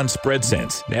Recon Spread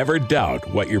Sense. Never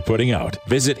doubt what you're putting out.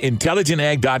 Visit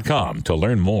intelligentag.com to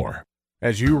learn more.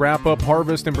 As you wrap up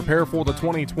harvest and prepare for the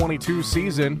 2022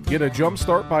 season, get a jump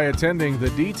start by attending the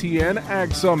DTN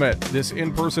Ag Summit. This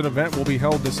in-person event will be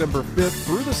held December 5th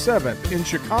through the 7th in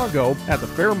Chicago at the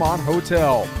Fairmont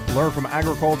Hotel. Learn from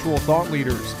agricultural thought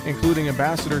leaders, including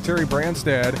Ambassador Terry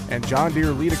Branstad and John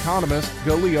Deere lead economist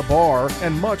Galia Barr,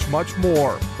 and much, much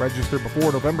more. Register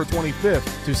before November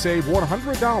 25th to save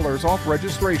 $100 off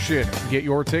registration. Get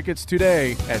your tickets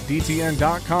today at dtn.com/Ag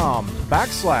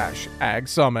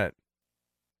Summit.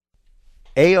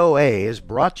 AOA is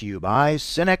brought to you by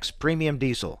Cenex Premium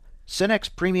Diesel.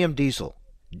 Cenex Premium Diesel.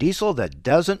 Diesel that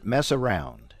doesn't mess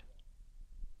around.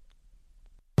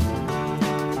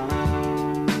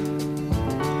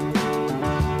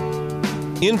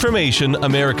 Information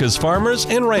America's farmers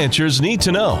and ranchers need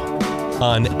to know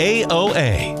on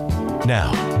AOA.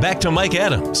 Now, back to Mike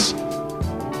Adams.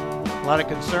 A lot of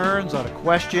concerns, a lot of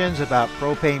questions about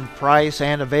propane price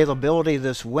and availability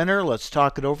this winter. Let's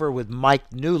talk it over with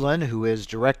Mike Newland, who is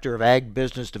Director of Ag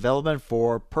Business Development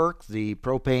for PERC, the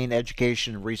Propane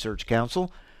Education and Research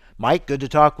Council. Mike, good to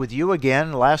talk with you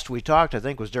again. Last we talked, I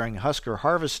think, was during Husker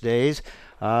Harvest Days.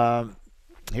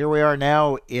 Here we are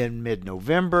now in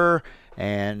mid-November,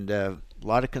 and a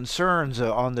lot of concerns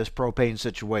on this propane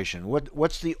situation.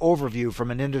 What's the overview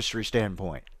from an industry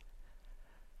standpoint?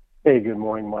 Hey, good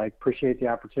morning, Mike. Appreciate the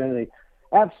opportunity.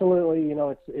 Absolutely,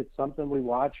 it's something we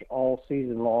watch all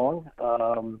season long.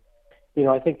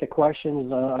 I think the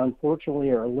questions,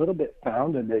 unfortunately, are a little bit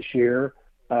founded this year.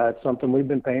 It's something we've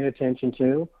been paying attention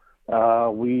to.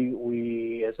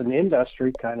 We as an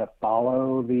industry, kind of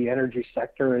follow the energy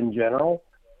sector in general.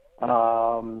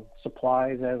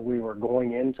 Supplies as we were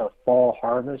going into fall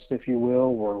harvest, if you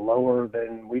will, were lower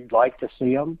than we'd like to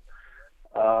see them.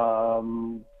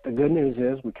 The good news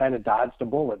is we kind of dodged a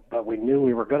bullet, but we knew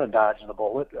we were going to dodge the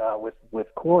bullet with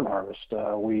corn harvest.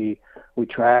 We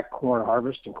track corn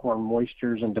harvest and corn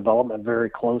moistures and development very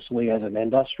closely as an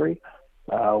industry.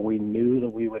 We knew that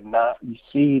we would not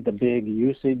see the big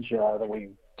usage that we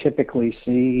typically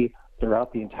see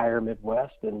throughout the entire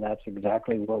Midwest, and that's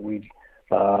exactly what we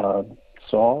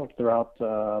saw throughout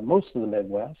most of the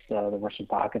Midwest. There were some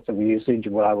pockets of usage,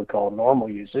 what I would call normal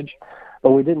usage,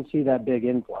 but we didn't see that big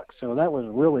influx. So that was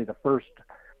really the first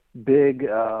big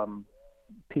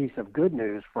piece of good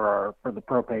news for the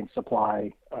propane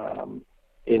supply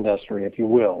industry, if you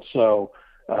will. So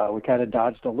we kind of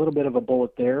dodged a little bit of a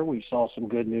bullet there. We saw some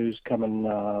good news coming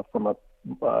from a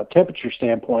temperature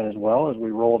standpoint as well as we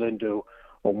rolled into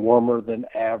a warmer than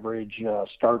average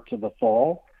start to the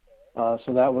fall.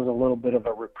 So that was a little bit of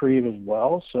a reprieve as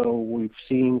well. So we've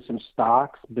seen some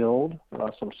stocks build,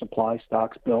 some supply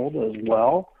stocks build as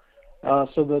well.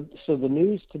 So the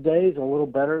news today is a little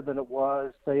better than it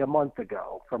was, say, a month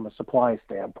ago from a supply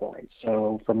standpoint.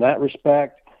 So from that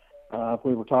respect, if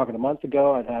we were talking a month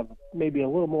ago, I'd have maybe a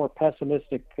little more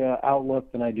pessimistic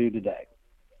outlook than I do today.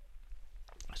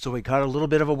 So we caught a little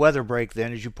bit of a weather break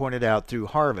then, as you pointed out, through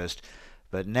harvest.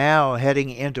 But now heading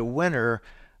into winter,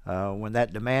 when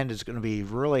that demand is going to be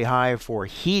really high for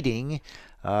heating,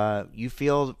 you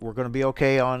feel we're going to be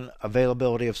okay on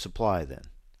availability of supply then?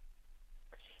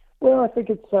 Well, I think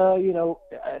it's,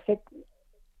 I think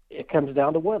it comes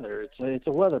down to weather. It's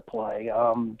a weather play,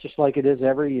 just like it is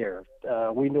every year.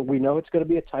 We know it's going to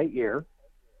be a tight year.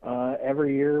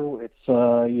 Every year,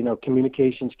 it's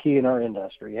communication's key in our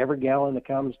industry. Every gallon that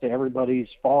comes to everybody's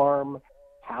farm,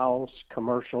 house,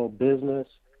 commercial, business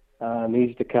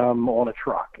needs to come on a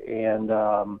truck. And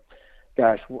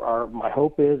my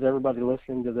hope is everybody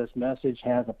listening to this message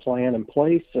has a plan in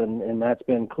place, and that's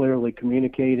been clearly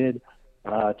communicated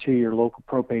to your local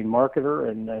propane marketer,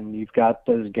 and then you've got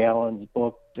those gallons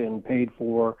booked and paid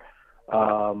for.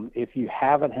 If you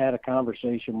haven't had a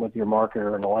conversation with your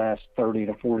marketer in the last 30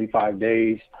 to 45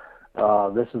 days,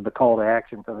 this is the call to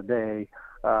action for the day.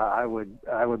 I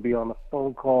would be on the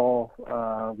phone call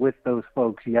with those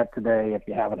folks yet today if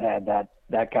you haven't had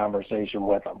that conversation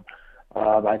with them.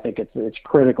 I think it's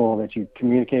critical that you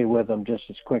communicate with them just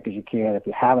as quick as you can. If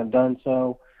you haven't done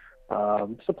so,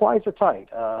 supplies are tight,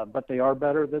 but they are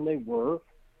better than they were.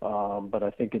 But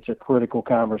I think it's a critical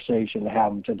conversation to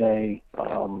have them today.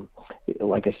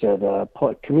 Like I said,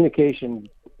 communication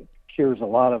cures a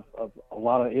lot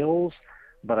of ills,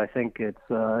 but I think it's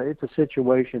a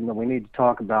situation that we need to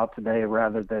talk about today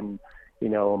rather than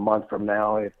a month from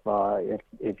now if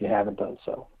you haven't done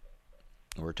so.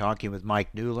 We're talking with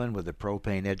Mike Newland with the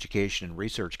Propane Education and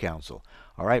Research Council.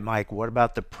 All right, Mike, what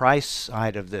about the price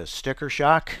side of this? Sticker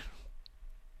shock?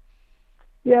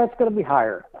 Yeah, it's going to be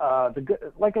higher.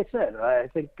 Like I said, I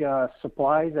think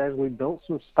supplies, as we built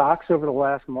some stocks over the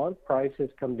last month, price has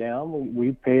come down.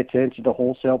 We pay attention to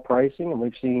wholesale pricing, and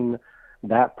we've seen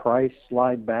that price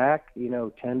slide back,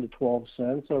 10 to 12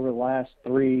 cents over the last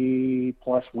 3+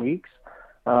 weeks.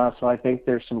 So I think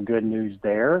there's some good news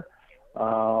there.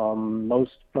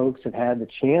 Most folks have had the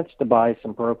chance to buy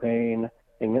some propane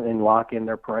and lock in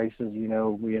their prices,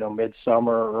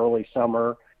 midsummer, early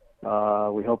summer.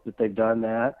 We hope that they've done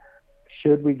that.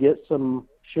 Should we get some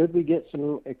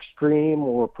extreme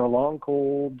or prolonged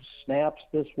cold snaps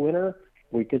this winter,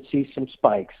 we could see some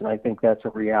spikes, and I think that's a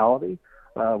reality.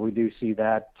 We do see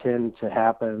that tend to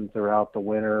happen throughout the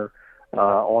winter.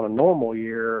 On a normal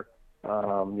year,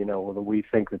 we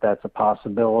think that that's a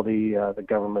possibility. The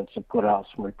governments have put out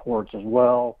some reports as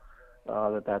well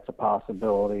that that's a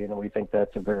possibility, and we think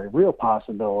that's a very real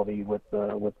possibility with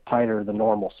tighter than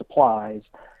normal supplies.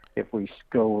 If we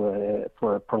go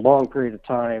for a prolonged period of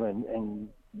time and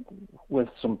with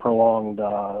some prolonged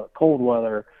cold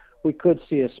weather, we could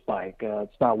see a spike.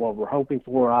 It's not what we're hoping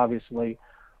for, obviously,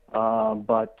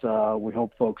 but we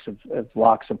hope folks have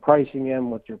locked some pricing in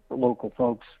with your local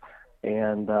folks.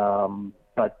 And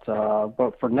but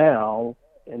for now,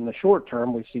 in the short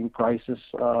term, we've seen prices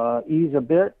ease a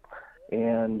bit.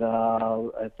 And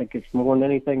I think it's more than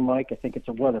anything, Mike, I think it's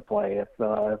a weather play.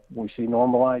 If we see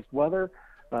normalized weather,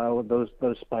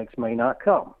 those spikes may not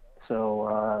come. So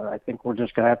I think we're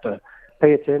just going to have to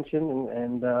pay attention,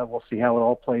 and we'll see how it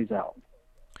all plays out.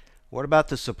 What about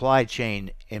the supply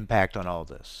chain impact on all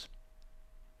this?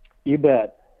 You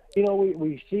bet. You know,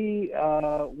 we see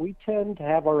we tend to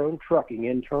have our own trucking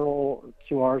internal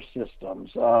to our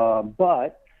systems,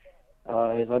 but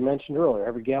as I mentioned earlier,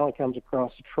 every gallon comes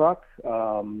across the truck.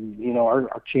 You know,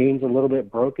 our chain's a little bit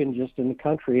broken just in the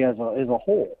country as a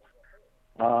whole.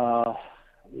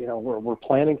 You know, we're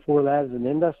planning for that as an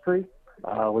industry.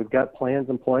 We've got plans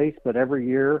in place, but every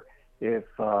year, if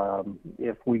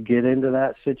we get into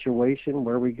that situation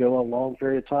where we go a long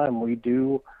period of time, we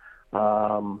do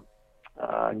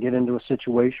get into a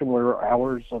situation where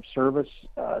hours of service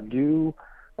do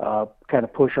kind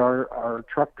of push our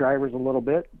truck drivers a little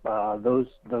bit. Those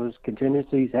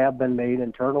contingencies have been made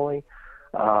internally,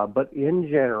 but in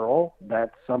general,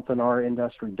 that's something our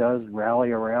industry does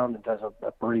rally around and does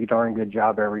a pretty darn good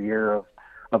job every year of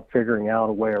figuring out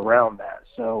a way around that.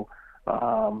 So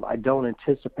I don't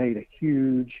anticipate a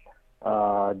huge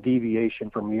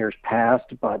deviation from years past,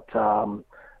 but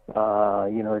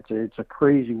you know, it's a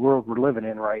crazy world we're living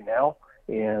in right now.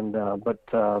 And but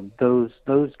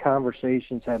those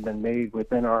conversations have been made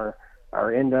within our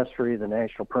industry. The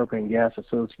National Propane Gas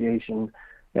Association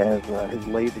has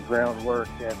laid the groundwork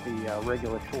at the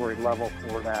regulatory level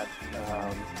for that,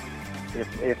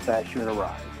 if that should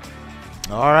arise.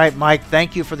 All right, Mike,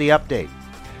 thank you for the update.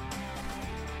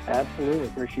 Absolutely.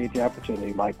 Appreciate the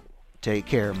opportunity, Mike. Take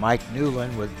care. Mike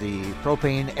Newland with the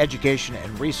Propane Education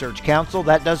and Research Council.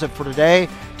 That does it for today.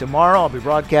 Tomorrow I'll be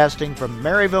broadcasting from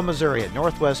Maryville, Missouri at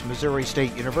Northwest Missouri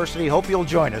State University. Hope you'll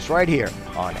join us right here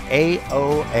on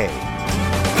AOA.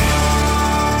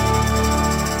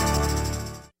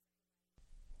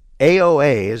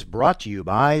 AOA is brought to you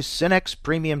by Cenex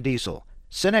Premium Diesel.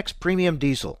 Cenex Premium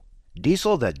Diesel.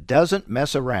 Diesel that doesn't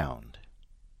mess around.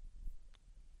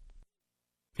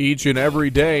 Each and every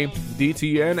day,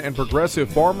 DTN and Progressive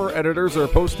Farmer editors are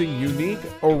posting unique,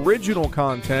 original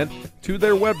content to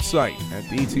their website at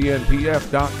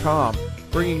dtnpf.com,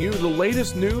 bringing you the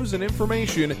latest news and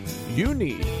information you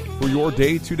need for your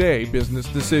day-to-day business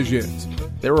decisions.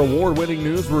 Their award-winning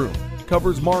newsroom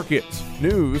covers markets,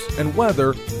 news, and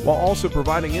weather, while also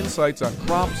providing insights on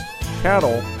crops,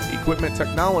 cattle, equipment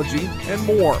technology, and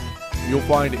more. You'll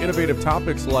find innovative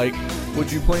topics like,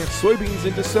 would you plant soybeans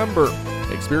in December?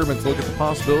 Experiments look at the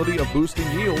possibility of boosting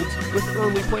yields with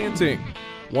early planting.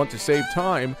 Want to save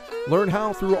time? Learn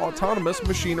how through autonomous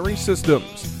machinery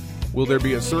systems. Will there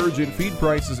be a surge in feed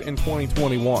prices in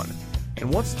 2021?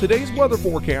 And what's today's weather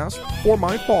forecast for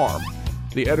my farm?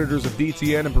 The editors of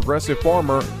DTN and Progressive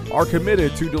Farmer are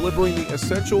committed to delivering the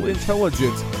essential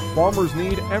intelligence farmers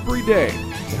need every day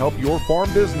to help your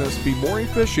farm business be more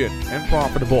efficient and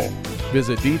profitable.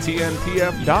 Visit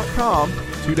dtnpf.com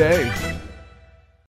today.